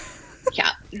 Yeah.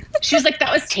 She was like,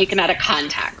 that was taken out of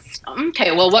context.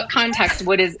 Okay, well, what context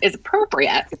is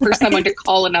appropriate for someone to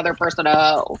call another person a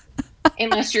hoe?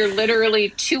 Unless you're literally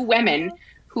two women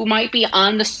who might be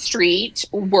on the street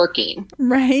working.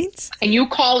 Right. And you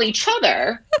call each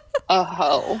other a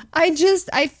hoe.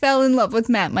 I fell in love with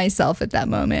Matt myself at that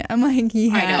moment. I'm like,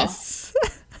 yes.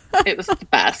 I know. It was the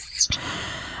best.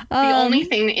 The only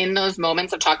thing in those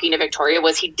moments of talking to Victoria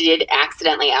was he did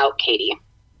accidentally out Katie.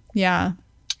 Yeah.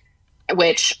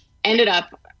 Which ended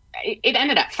up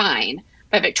fine.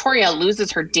 But Victoria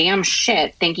loses her damn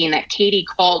shit thinking that Katie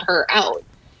called her out.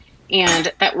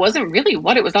 And that wasn't really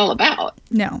what it was all about.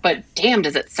 No. But damn,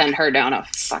 does it send her down a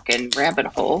fucking rabbit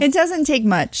hole. It doesn't take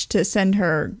much to send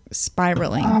her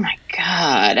spiraling. Oh, my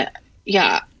God.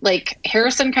 Yeah. Like,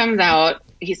 Harrison comes out.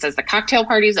 He says the cocktail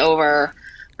party's over.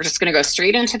 We're just going to go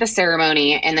straight into the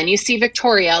ceremony. And then you see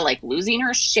Victoria, like, losing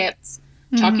her shits,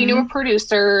 talking to a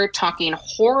producer, talking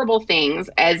horrible things,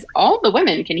 as all the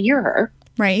women can hear her.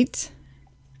 Right.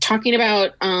 Talking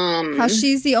about... how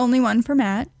she's the only one for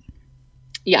Matt.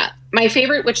 Yeah. My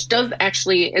favorite, which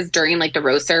is during, like, the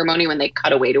rose ceremony when they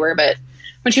cut away to her, but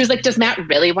when she was like, does Matt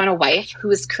really want a wife who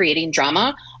is creating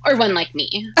drama or one like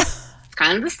me? It's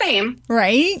kind of the same.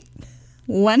 Right?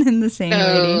 One and the same,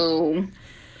 lady.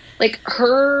 Like,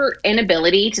 her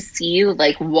inability to see,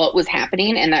 like, what was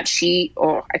happening and that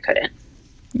I couldn't.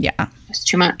 Yeah. It's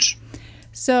too much.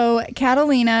 So,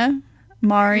 Catalina,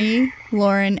 Mari,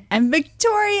 Lauren, and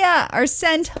Victoria are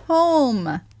sent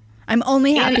home. I'm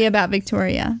only happy about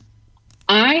Victoria.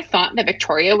 I thought that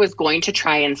Victoria was going to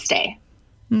try and stay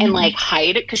and, like,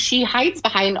 hide it because she hides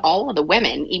behind all of the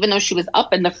women, even though she was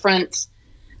up in the front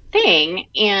thing.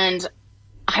 And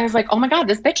I was like, oh, my God,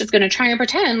 this bitch is going to try and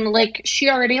pretend like she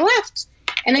already left.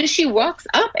 And then she walks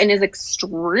up and is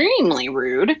extremely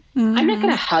rude. I'm not going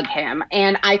to hug him.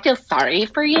 And I feel sorry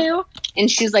for you. And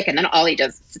she's like, and then all he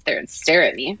does is sit there and stare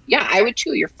at me. Yeah, I would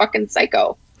too. You're fucking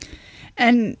psycho.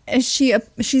 And she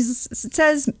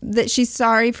says that she's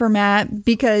sorry for Matt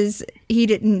because he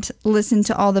didn't listen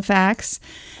to all the facts.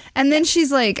 And then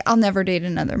she's like, I'll never date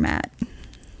another Matt.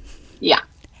 Yeah.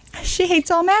 She hates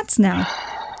all Matts now.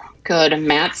 Good.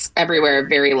 Matt's everywhere.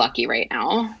 Very lucky right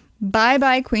now.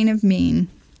 Bye-bye, Queen of Mean.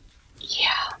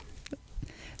 Yeah.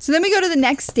 So then we go to the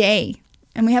next day,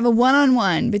 and we have a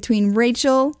one-on-one between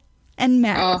Rachel and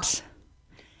Matt.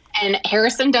 And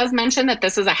Harrison does mention that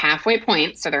this is a halfway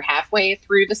point, so they're halfway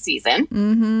through the season.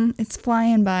 Mm-hmm. It's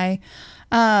flying by.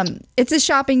 It's a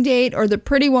shopping date or the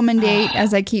pretty woman date,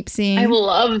 as I keep seeing. I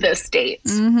love this date.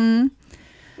 Mm-hmm.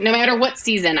 No matter what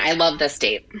season, I love this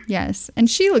date. Yes, and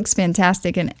she looks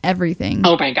fantastic in everything.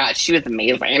 Oh my God, she was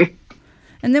amazing.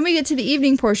 And then we get to the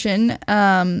evening portion.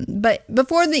 But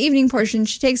before the evening portion,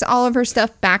 she takes all of her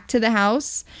stuff back to the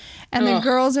house. And the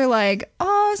girls are like,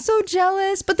 oh, so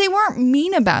jealous. But they weren't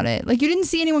mean about it. Like, you didn't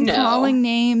see anyone calling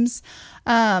names.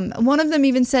 One of them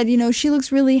even said, she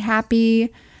looks really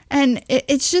happy. And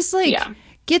it's just like,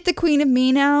 get the Queen of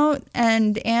Mean out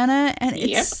and Anna. And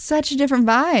it's such a different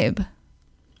vibe.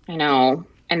 I know.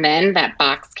 And then that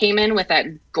box came in with that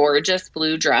gorgeous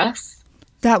blue dress.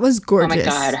 That was gorgeous. Oh my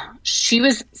God. She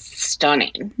was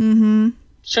stunning. Mm-hmm.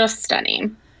 Just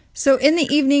stunning. So in the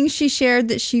evening, she shared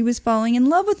that she was falling in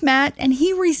love with Matt, and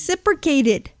he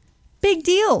reciprocated. Big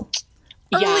deal.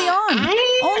 Early on.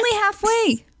 Only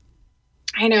halfway.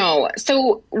 I know.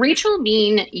 So Rachel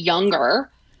being younger,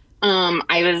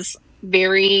 I was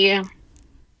very,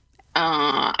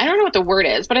 I don't know what the word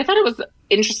is, but I thought it was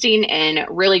interesting and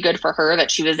really good for her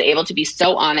that she was able to be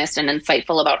so honest and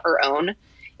insightful about her own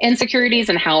insecurities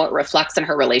and how it reflects in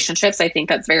her relationships. I think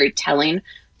that's very telling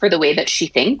for the way that she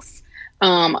thinks.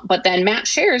 But then Matt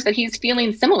shares that he's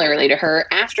feeling similarly to her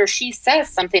after she says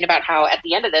something about how at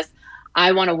the end of this,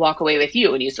 I want to walk away with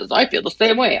you. And he says, I feel the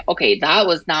same way. Okay, that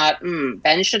was not,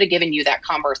 Ben should have given you that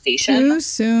conversation. Too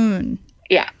soon.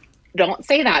 Yeah. Don't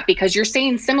say that because you're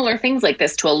saying similar things like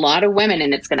this to a lot of women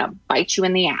and it's going to bite you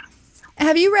in the ass.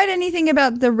 Have you read anything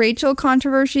about the Rachel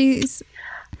controversies?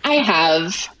 I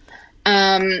have.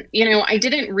 I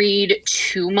didn't read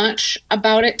too much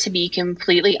about it, to be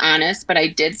completely honest, but I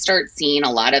did start seeing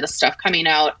a lot of the stuff coming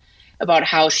out about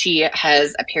how she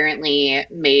has apparently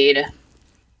made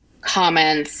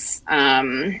comments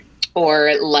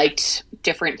or liked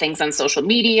different things on social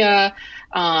media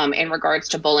in regards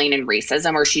to bullying and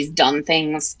racism, or she's done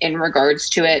things in regards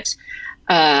to it.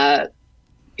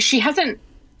 She hasn't.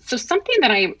 So something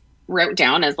that I wrote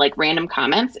down as like random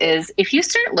comments is if you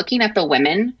start looking at the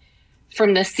women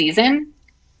from this season,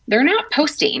 they're not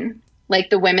posting like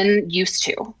the women used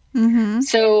to. Mm-hmm.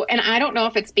 So, and I don't know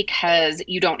if it's because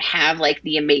you don't have like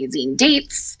the amazing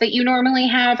dates that you normally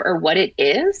have or what it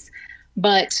is,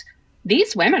 but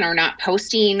these women are not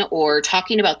posting or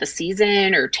talking about the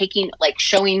season or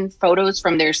showing photos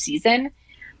from their season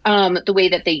the way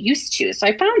that they used to. So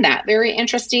I found that very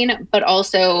interesting, but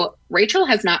also Rachel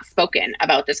has not spoken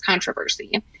about this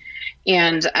controversy.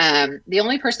 And the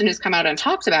only person who's come out and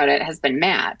talked about it has been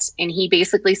Matt. And he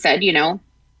basically said,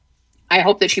 I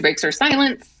hope that she breaks her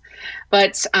silence,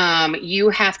 but you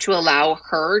have to allow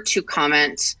her to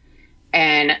comment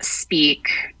and speak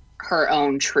her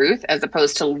own truth as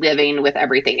opposed to living with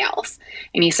everything else.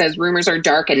 And he says rumors are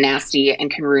dark and nasty and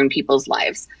can ruin people's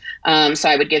lives. So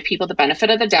I would give people the benefit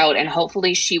of the doubt, and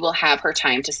hopefully she will have her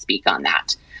time to speak on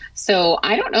that. So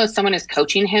I don't know if someone is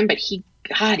coaching him, but he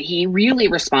really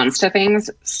responds to things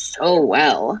so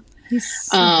well. He's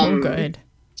so good.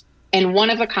 And one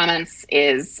of the comments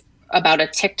is about a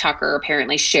TikToker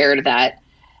apparently shared that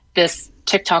this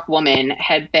TikTok woman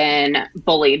had been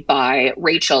bullied by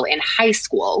Rachel in high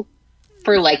school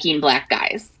for liking Black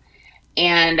guys.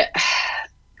 And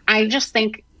I just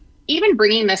think even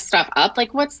bringing this stuff up,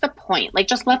 like, what's the point? Like,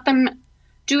 just let them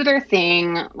do their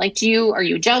thing. Like, are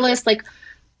you jealous? Like,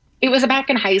 it was back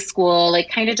in high school, like,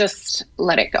 kind of just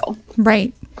let it go.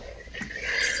 Right.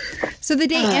 So the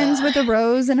date ends with a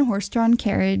rose and a horse-drawn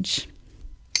carriage.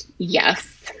 Yes.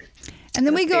 And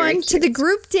then we go on to the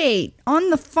group date on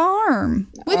the farm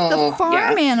with the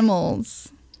farm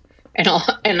animals.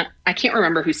 And I can't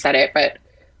remember who said it, but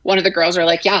one of the girls are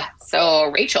like, yeah, so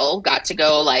Rachel got to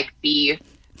go, like, be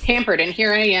pampered, and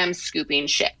here I am scooping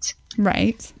shit.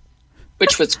 Right.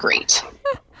 Which was great.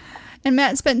 And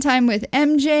Matt spent time with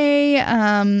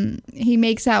MJ. He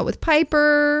makes out with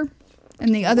Piper,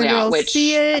 and the other girls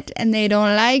see it, and they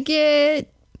don't like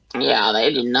it. Yeah,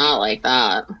 they did not like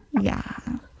that. Yeah.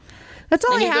 That's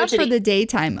all I have for the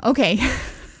daytime. Okay.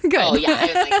 Good. Oh, yeah. I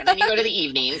was like, then you go to the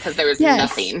evening because there was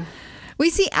nothing. We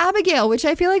see Abigail, which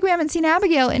I feel like we haven't seen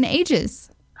Abigail in ages.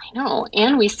 I know.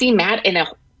 And we see Matt in a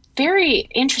very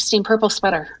interesting purple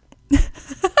sweater.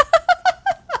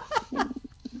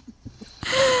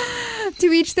 To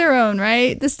each their own,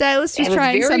 right? The stylist was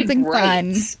trying something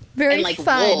fun. Very and, like,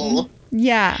 fun. wool.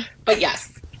 Yeah. But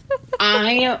yes,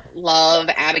 I love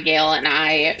Abigail,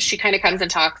 and she kind of comes and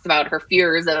talks about her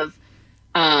fears of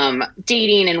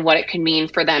dating and what it can mean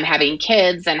for them having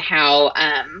kids, and how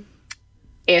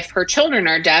if her children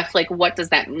are deaf, like what does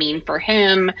that mean for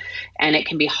him? And it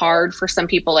can be hard for some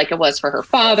people, like it was for her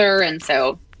father. And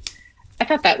so I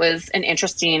thought that was an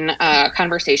interesting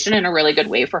conversation and a really good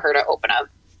way for her to open up.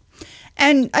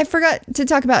 And I forgot to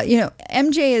talk about,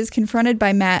 MJ is confronted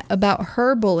by Matt about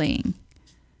her bullying.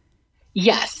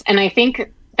 Yes. And I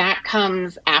think that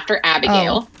comes after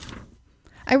Abigail. Oh.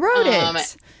 I wrote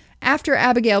it after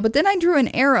Abigail, but then I drew an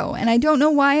arrow, and I don't know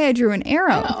why I drew an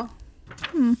arrow.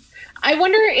 Oh. I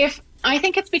wonder I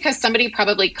think it's because somebody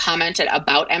probably commented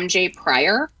about MJ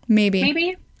prior.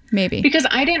 Maybe. Because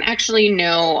I didn't actually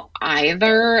know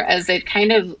either, as it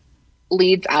kind of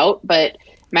leads out, but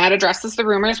Matt addresses the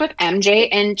rumors with MJ,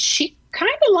 and she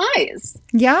kind of lies.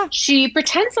 Yeah. She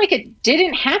pretends like it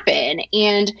didn't happen,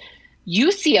 and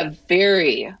you see a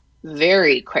very,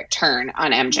 very quick turn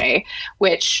on MJ,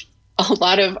 which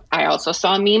I also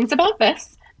saw memes about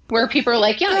this, where people are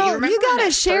like, yeah, you remember you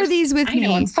gotta share these with me. I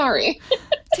know, I'm sorry.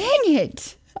 Dang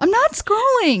it. I'm not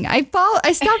scrolling.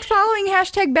 I stopped following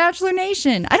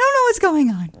 #BachelorNation. I don't know what's going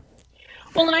on.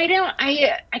 Well, and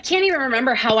I can't even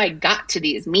remember how I got to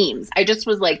these memes. I just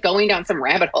was like going down some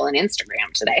rabbit hole on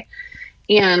Instagram today.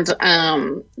 And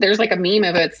there's like a meme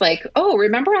of it's like, oh,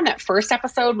 remember on that first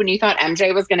episode when you thought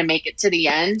MJ was going to make it to the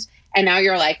end? And now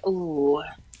you're like, ooh,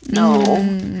 no.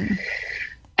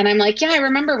 And I'm like, yeah, I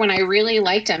remember when I really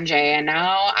liked MJ, and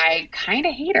now I kind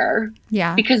of hate her.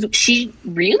 Yeah. Because she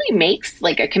really makes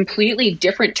like a completely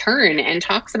different turn and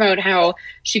talks about how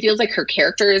she feels like her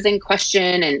character is in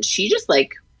question, and she just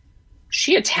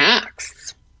she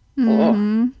attacks. Mm-hmm.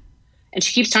 Oh. And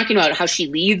she keeps talking about how she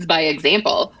leads by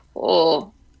example.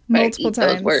 Oh, multiple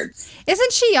times. Those words.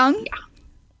 Isn't she young?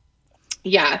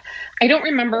 Yeah. I don't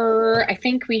remember. I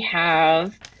think we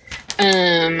have...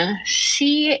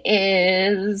 she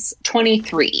is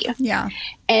 23. Yeah.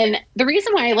 And the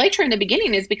reason why I liked her in the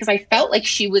beginning is because I felt like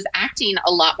she was acting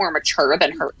a lot more mature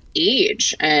than her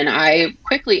age. And I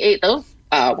quickly ate those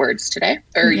words today,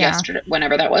 or yesterday,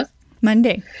 whenever that was.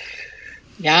 Monday.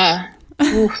 Yeah.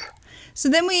 So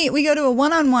then we go to a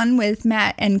one-on-one with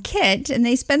Matt and Kit, and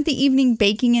they spent the evening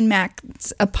baking in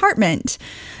Matt's apartment.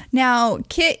 Now,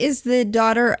 Kit is the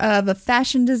daughter of a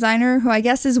fashion designer who I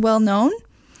guess is well known.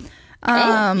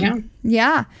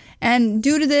 Yeah. And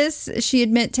due to this, she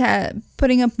admit to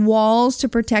putting up walls to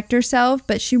protect herself,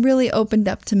 but she really opened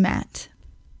up to Matt.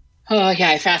 Oh, yeah.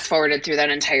 I fast forwarded through that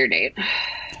entire date.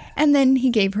 And then he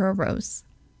gave her a rose.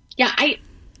 Yeah. I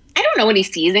don't know what he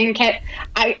sees in Kit.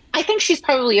 I think she's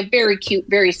probably a very cute,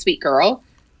 very sweet girl,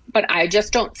 but I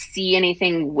just don't see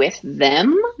anything with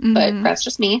them. Mm-hmm. But that's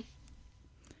just me.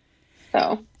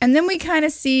 So. And then we kind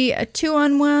of see a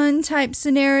 2-on-1 type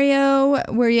scenario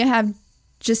where you have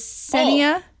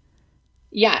Jasenia. Oh.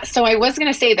 Yeah. So I was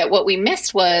going to say that what we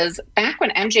missed was back when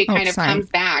MJ comes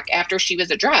back after she was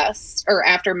addressed, or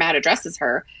after Matt addresses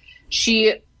her,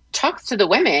 she talks to the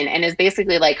women and is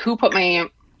basically like, who put my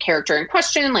character in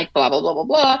question? Like, blah, blah, blah, blah,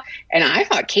 blah. And I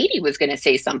thought Katie was going to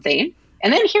say something.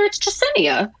 And then here it's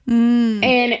Jasenia.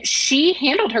 And she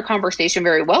handled her conversation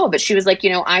very well. But she was like,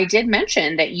 I did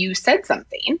mention that you said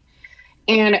something.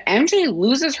 And MJ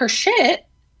loses her shit.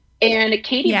 And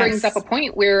Katie brings up a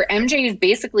point where MJ is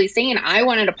basically saying, I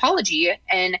want an apology.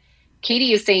 And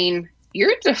Katie is saying,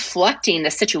 you're deflecting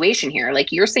the situation here.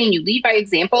 Like, you're saying you lead by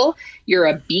example. You're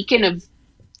a beacon of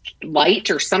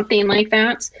light or something like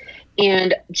that.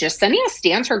 And Jasenia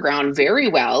stands her ground very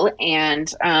well.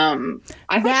 And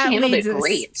I thought she handled it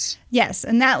great. Yes.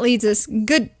 And that leads us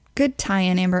good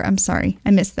tie-in, Amber. I'm sorry.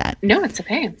 I missed that. No, it's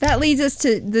okay. That leads us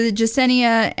to the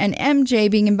Jasenia and MJ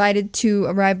being invited to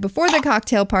arrive before the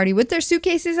cocktail party with their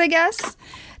suitcases, I guess,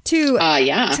 to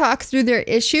talk through their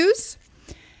issues.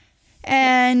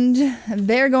 And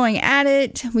they're going at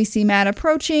it. We see Matt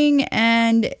approaching,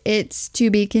 and it's to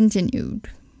be continued.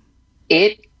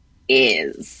 It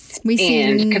is. We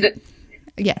see.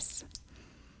 Yes.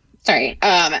 Sorry.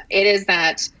 It is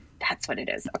that. That's what it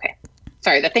is. Okay.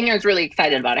 Sorry. The thing I was really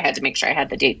excited about, I had to make sure I had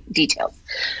the details.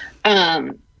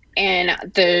 And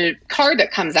the card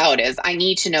that comes out is, I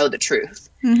need to know the truth.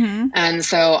 Mm-hmm. And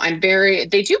so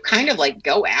they do kind of like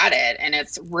go at it, and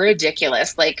it's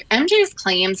ridiculous. Like, MJ's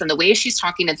claims and the way she's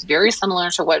talking, it's very similar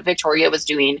to what Victoria was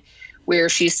doing, where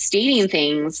she's stating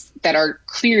things that are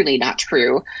clearly not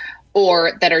true,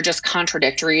 or that are just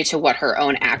contradictory to what her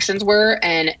own actions were.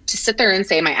 And to sit there and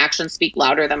say my actions speak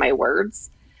louder than my words,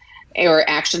 or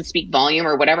actions speak volume,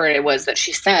 or whatever it was that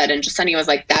she said. And Jasenia was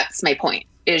like, that's my point,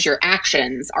 is your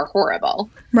actions are horrible.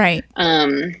 Right.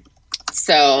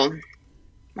 So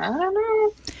I don't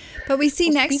know. But we see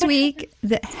next week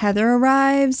that Heather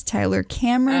arrives, Tyler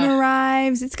Cameron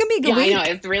arrives. It's going to be a good week. I know.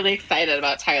 I was really excited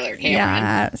about Tyler Cameron.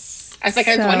 Yes. I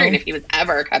was wondering if he was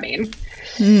ever coming.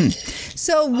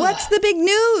 So what's the big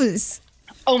news?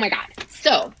 Oh, my God.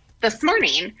 So this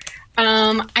morning,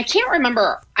 I can't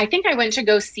remember. I think I went to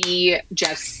go see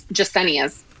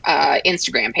Jasenia's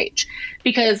Instagram page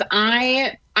because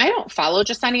I don't follow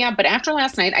Jasenia, but after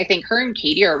last night, I think her and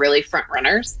Katie are really front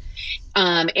runners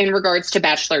in regards to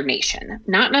Bachelor Nation.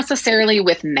 Not necessarily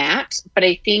with Matt, but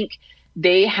I think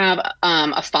they have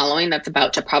a following that's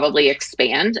about to probably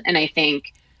expand. And I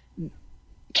think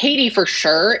Katie for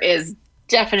sure is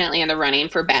definitely in the running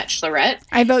for Bachelorette.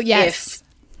 I vote yes.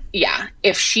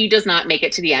 If she does not make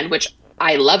it to the end, which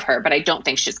I love her, but I don't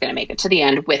think she's going to make it to the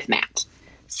end with Matt.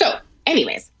 So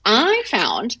anyways, I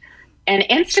found an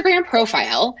Instagram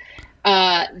profile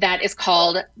that is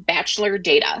called Bachelor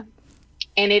Data.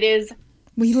 And it is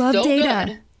we love so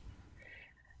data.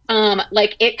 Good.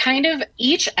 Like it kind of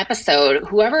each episode,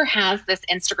 whoever has this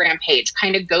Instagram page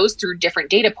kind of goes through different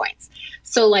data points.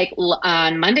 So like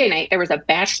on Monday night, there was a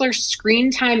Bachelor screen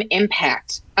time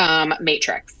impact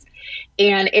matrix.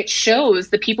 And it shows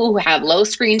the people who have low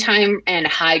screen time and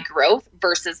high growth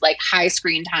versus like high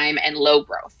screen time and low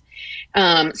growth.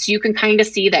 So you can kind of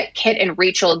see that Kit and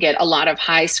Rachel get a lot of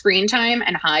high screen time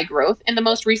and high growth in the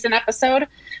most recent episode.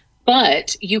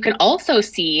 But you can also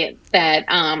see that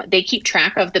they keep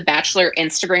track of the Bachelor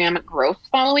Instagram growth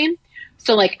following.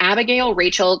 So like Abigail,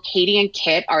 Rachel, Katie, and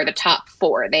Kit are the top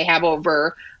 4. They have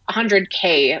over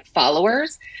 100K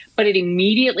followers. But it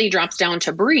immediately drops down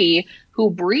to Bree, who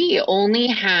Bree only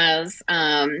has,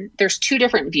 there's 2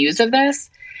 different views of this,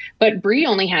 but Bree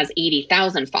only has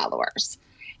 80,000 followers.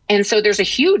 And so there's a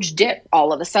huge dip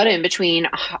all of a sudden between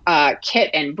Kit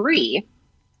and Bree.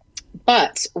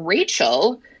 But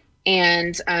Rachel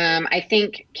and I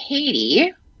think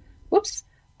Katie,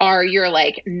 are your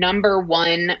like number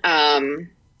one.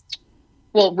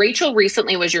 Well, Rachel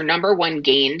recently was your number one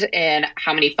gained in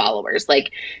how many followers?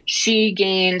 Like she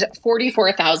gained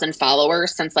 44,000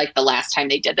 followers since like the last time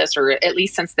they did this, or at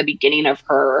least since the beginning of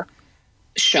her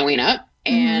showing up.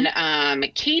 Mm-hmm.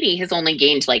 And Katie has only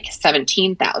gained like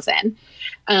 17,000.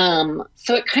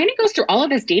 So it kind of goes through all of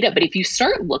this data. But if you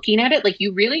start looking at it, like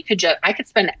you really could I could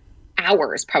spend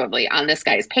hours probably on this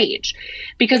guy's page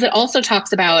because it also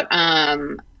talks about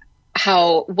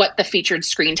what the featured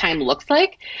screen time looks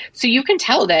like. So you can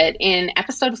tell that in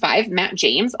episode 5, Matt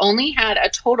James only had a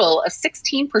total of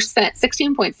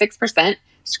 16.6%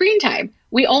 screen time.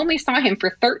 We only saw him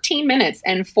for 13 minutes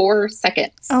and 4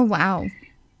 seconds. Oh, wow.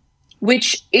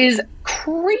 Which is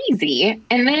crazy.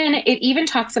 And then it even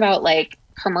talks about like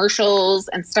commercials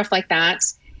and stuff like that.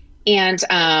 And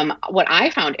what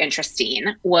I found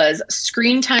interesting was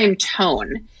screen time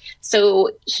tone.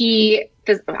 So I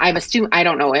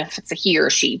don't know if it's a he or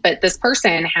she, but this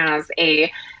person has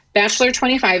a Bachelor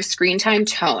 25 screen time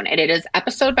tone, and it is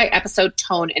episode by episode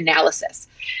tone analysis.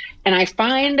 And I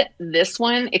find this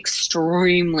one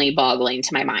extremely boggling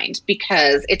to my mind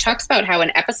because it talks about how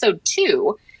in episode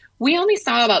 2, we only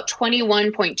saw about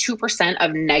 21.2%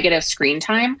 of negative screen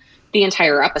time the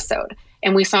entire episode.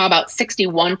 And we saw about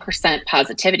 61%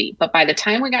 positivity. But by the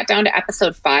time we got down to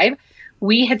episode 5,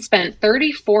 we had spent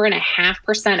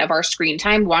 34.5% of our screen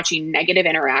time watching negative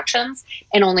interactions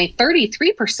and only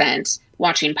 33%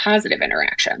 watching positive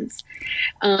interactions.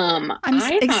 I'm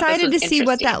excited to see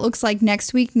what that looks like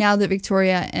next week now that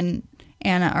Victoria and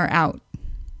Anna are out.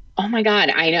 Oh my God,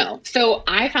 I know. So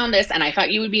I found this and I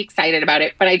thought you would be excited about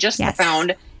it, but I just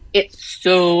found it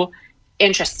so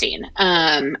interesting.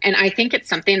 And I think it's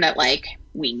something that like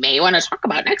we may want to talk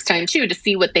about next time too, to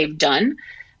see what they've done.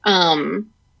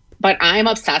 But I'm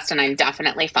obsessed and I'm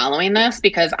definitely following this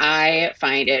because I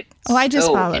find it I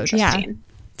just followed. Yeah,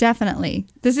 definitely.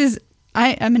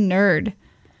 I'm a nerd.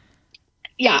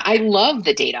 Yeah, I love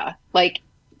the data. Like,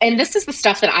 and this is the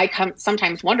stuff that I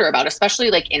sometimes wonder about, especially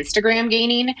like Instagram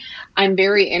gaining. I'm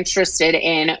very interested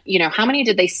in, how many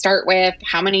did they start with?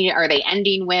 How many are they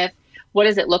ending with? What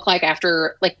does it look like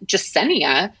after like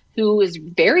Jasenia, who is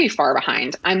very far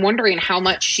behind? I'm wondering how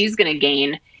much she's going to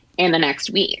gain in the next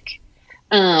week.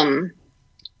 A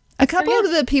couple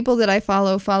of the people that I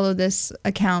follow this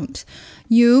account.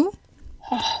 You,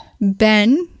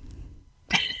 Ben,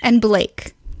 and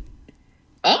Blake.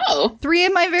 Oh. 3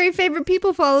 of my very favorite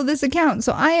people follow this account,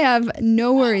 so I have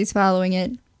no worries following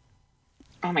it.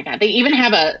 Oh my God. They even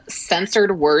have a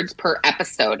censored words per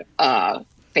episode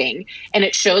thing, and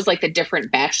it shows like the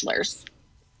different bachelors.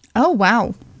 Oh,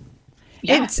 wow.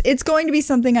 Yeah. It's going to be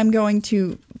something I'm going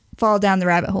to fall down the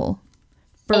rabbit hole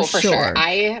For for sure. sure.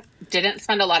 I didn't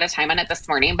spend a lot of time on it this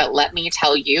morning, but let me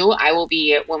tell you, I will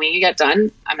be, when we get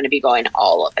done, I'm going to be going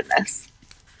all up in this.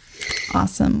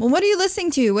 Awesome. Well, what are you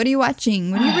listening to? What are you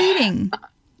watching? What are you reading?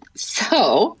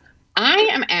 So I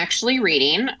am actually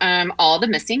reading All the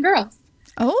Missing Girls.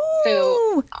 Oh.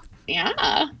 So,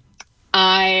 yeah.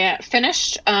 I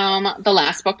finished the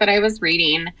last book that I was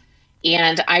reading,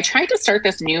 and I tried to start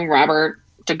this new Robert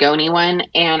Dugoni one,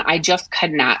 and I just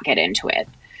could not get into it.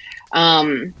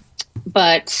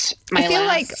 But I feel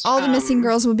like All the Missing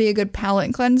Girls will be a good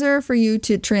palate cleanser for you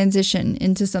to transition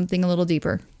into something a little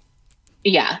deeper.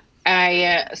 Yeah.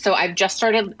 So I've just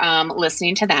started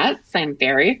listening to that, so I'm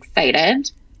very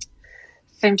excited.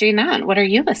 So I'm doing that. What are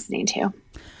you listening to?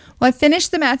 Well, I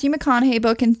finished the Matthew McConaughey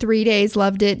book in 3 days.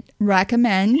 Loved it.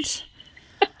 Recommend.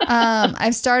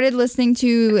 I've started listening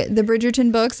to the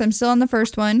Bridgerton books. I'm still on the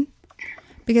first one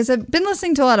because I've been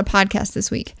listening to a lot of podcasts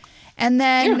this week. And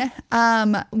then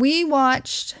we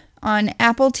watched on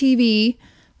Apple TV,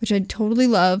 which I totally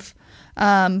love,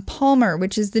 Palmer,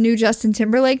 which is the new Justin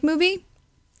Timberlake movie.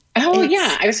 Oh,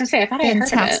 yeah. I was going to say, I thought I heard of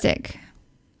it.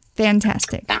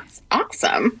 Fantastic. That's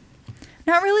awesome.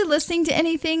 Not really listening to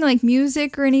anything like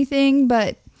music or anything,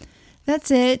 but that's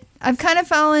it. I've kind of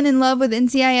fallen in love with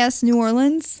NCIS New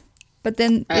Orleans, but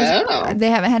then they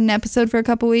haven't had an episode for a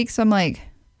couple weeks, so I'm like,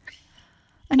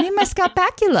 I need my Scott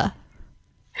Bakula.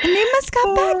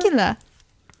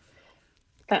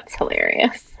 That's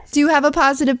hilarious. Do you have a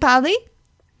positive Polly?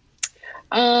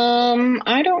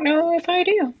 I don't know if I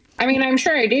do. I mean, I'm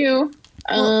sure I do.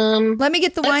 Let me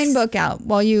get the wine book out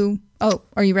while you... Oh,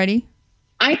 are you ready?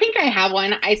 I think I have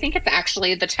one. I think it's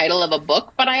actually the title of a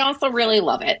book, but I also really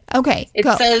love it. Okay, It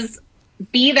says,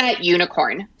 "Be that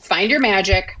unicorn. Find your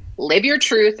magic, live your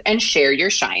truth, and share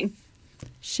your shine."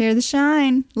 Share the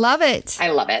shine. Love it. I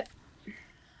love it.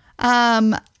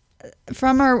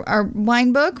 From our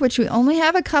wine book, which we only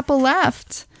have a couple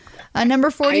left.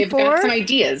 Number 44. I've got some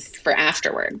ideas for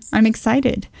afterwards. I'm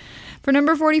excited. For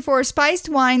number 44, spiced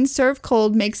wine served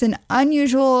cold makes an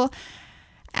unusual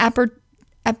aperitif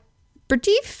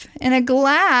in a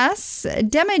glass.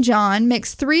 Demijohn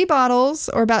mix 3 bottles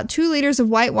or about 2 liters of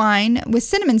white wine with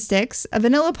cinnamon sticks, a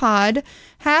vanilla pod,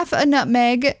 half a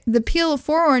nutmeg, the peel of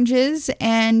 4 oranges,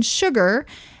 and sugar.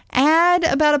 Add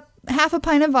about half a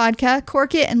pint of vodka,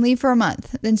 cork it, and leave for a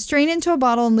month. Then strain into a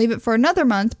bottle and leave it for another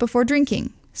month before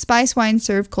drinking. Spiced wine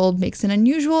served cold makes an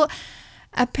unusual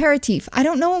aperitif. I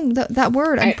don't know that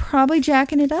word. I'm probably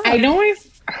jacking it up. I know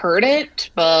I've heard it,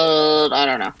 but I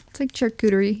don't know. It's like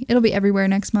charcuterie. It'll be everywhere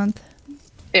next month.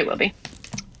 It will be.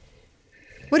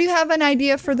 What do you have an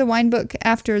idea for the wine book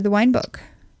after the wine book?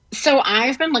 So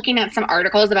I've been looking at some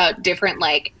articles about different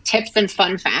like tips and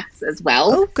fun facts as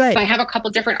well. Oh, good. So I have a couple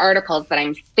different articles that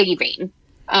I'm saving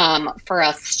for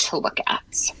us to look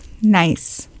at.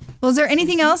 Nice. Well, is there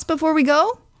anything else before we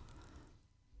go?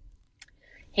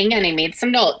 Hang on, I made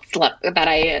some notes that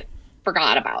I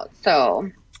forgot about. So,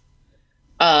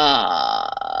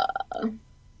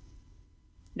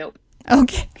 nope.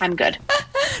 Okay. I'm good.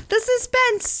 The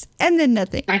suspense and then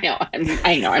nothing. I know. I'm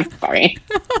sorry.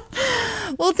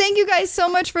 Well, thank you guys so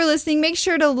much for listening. Make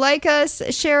sure to like us,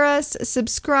 share us,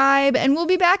 subscribe, and we'll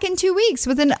be back in 2 weeks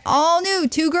with an all new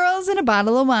 2 Girls and a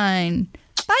Bottle of Wine.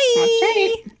 Bye. That's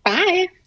right. Bye.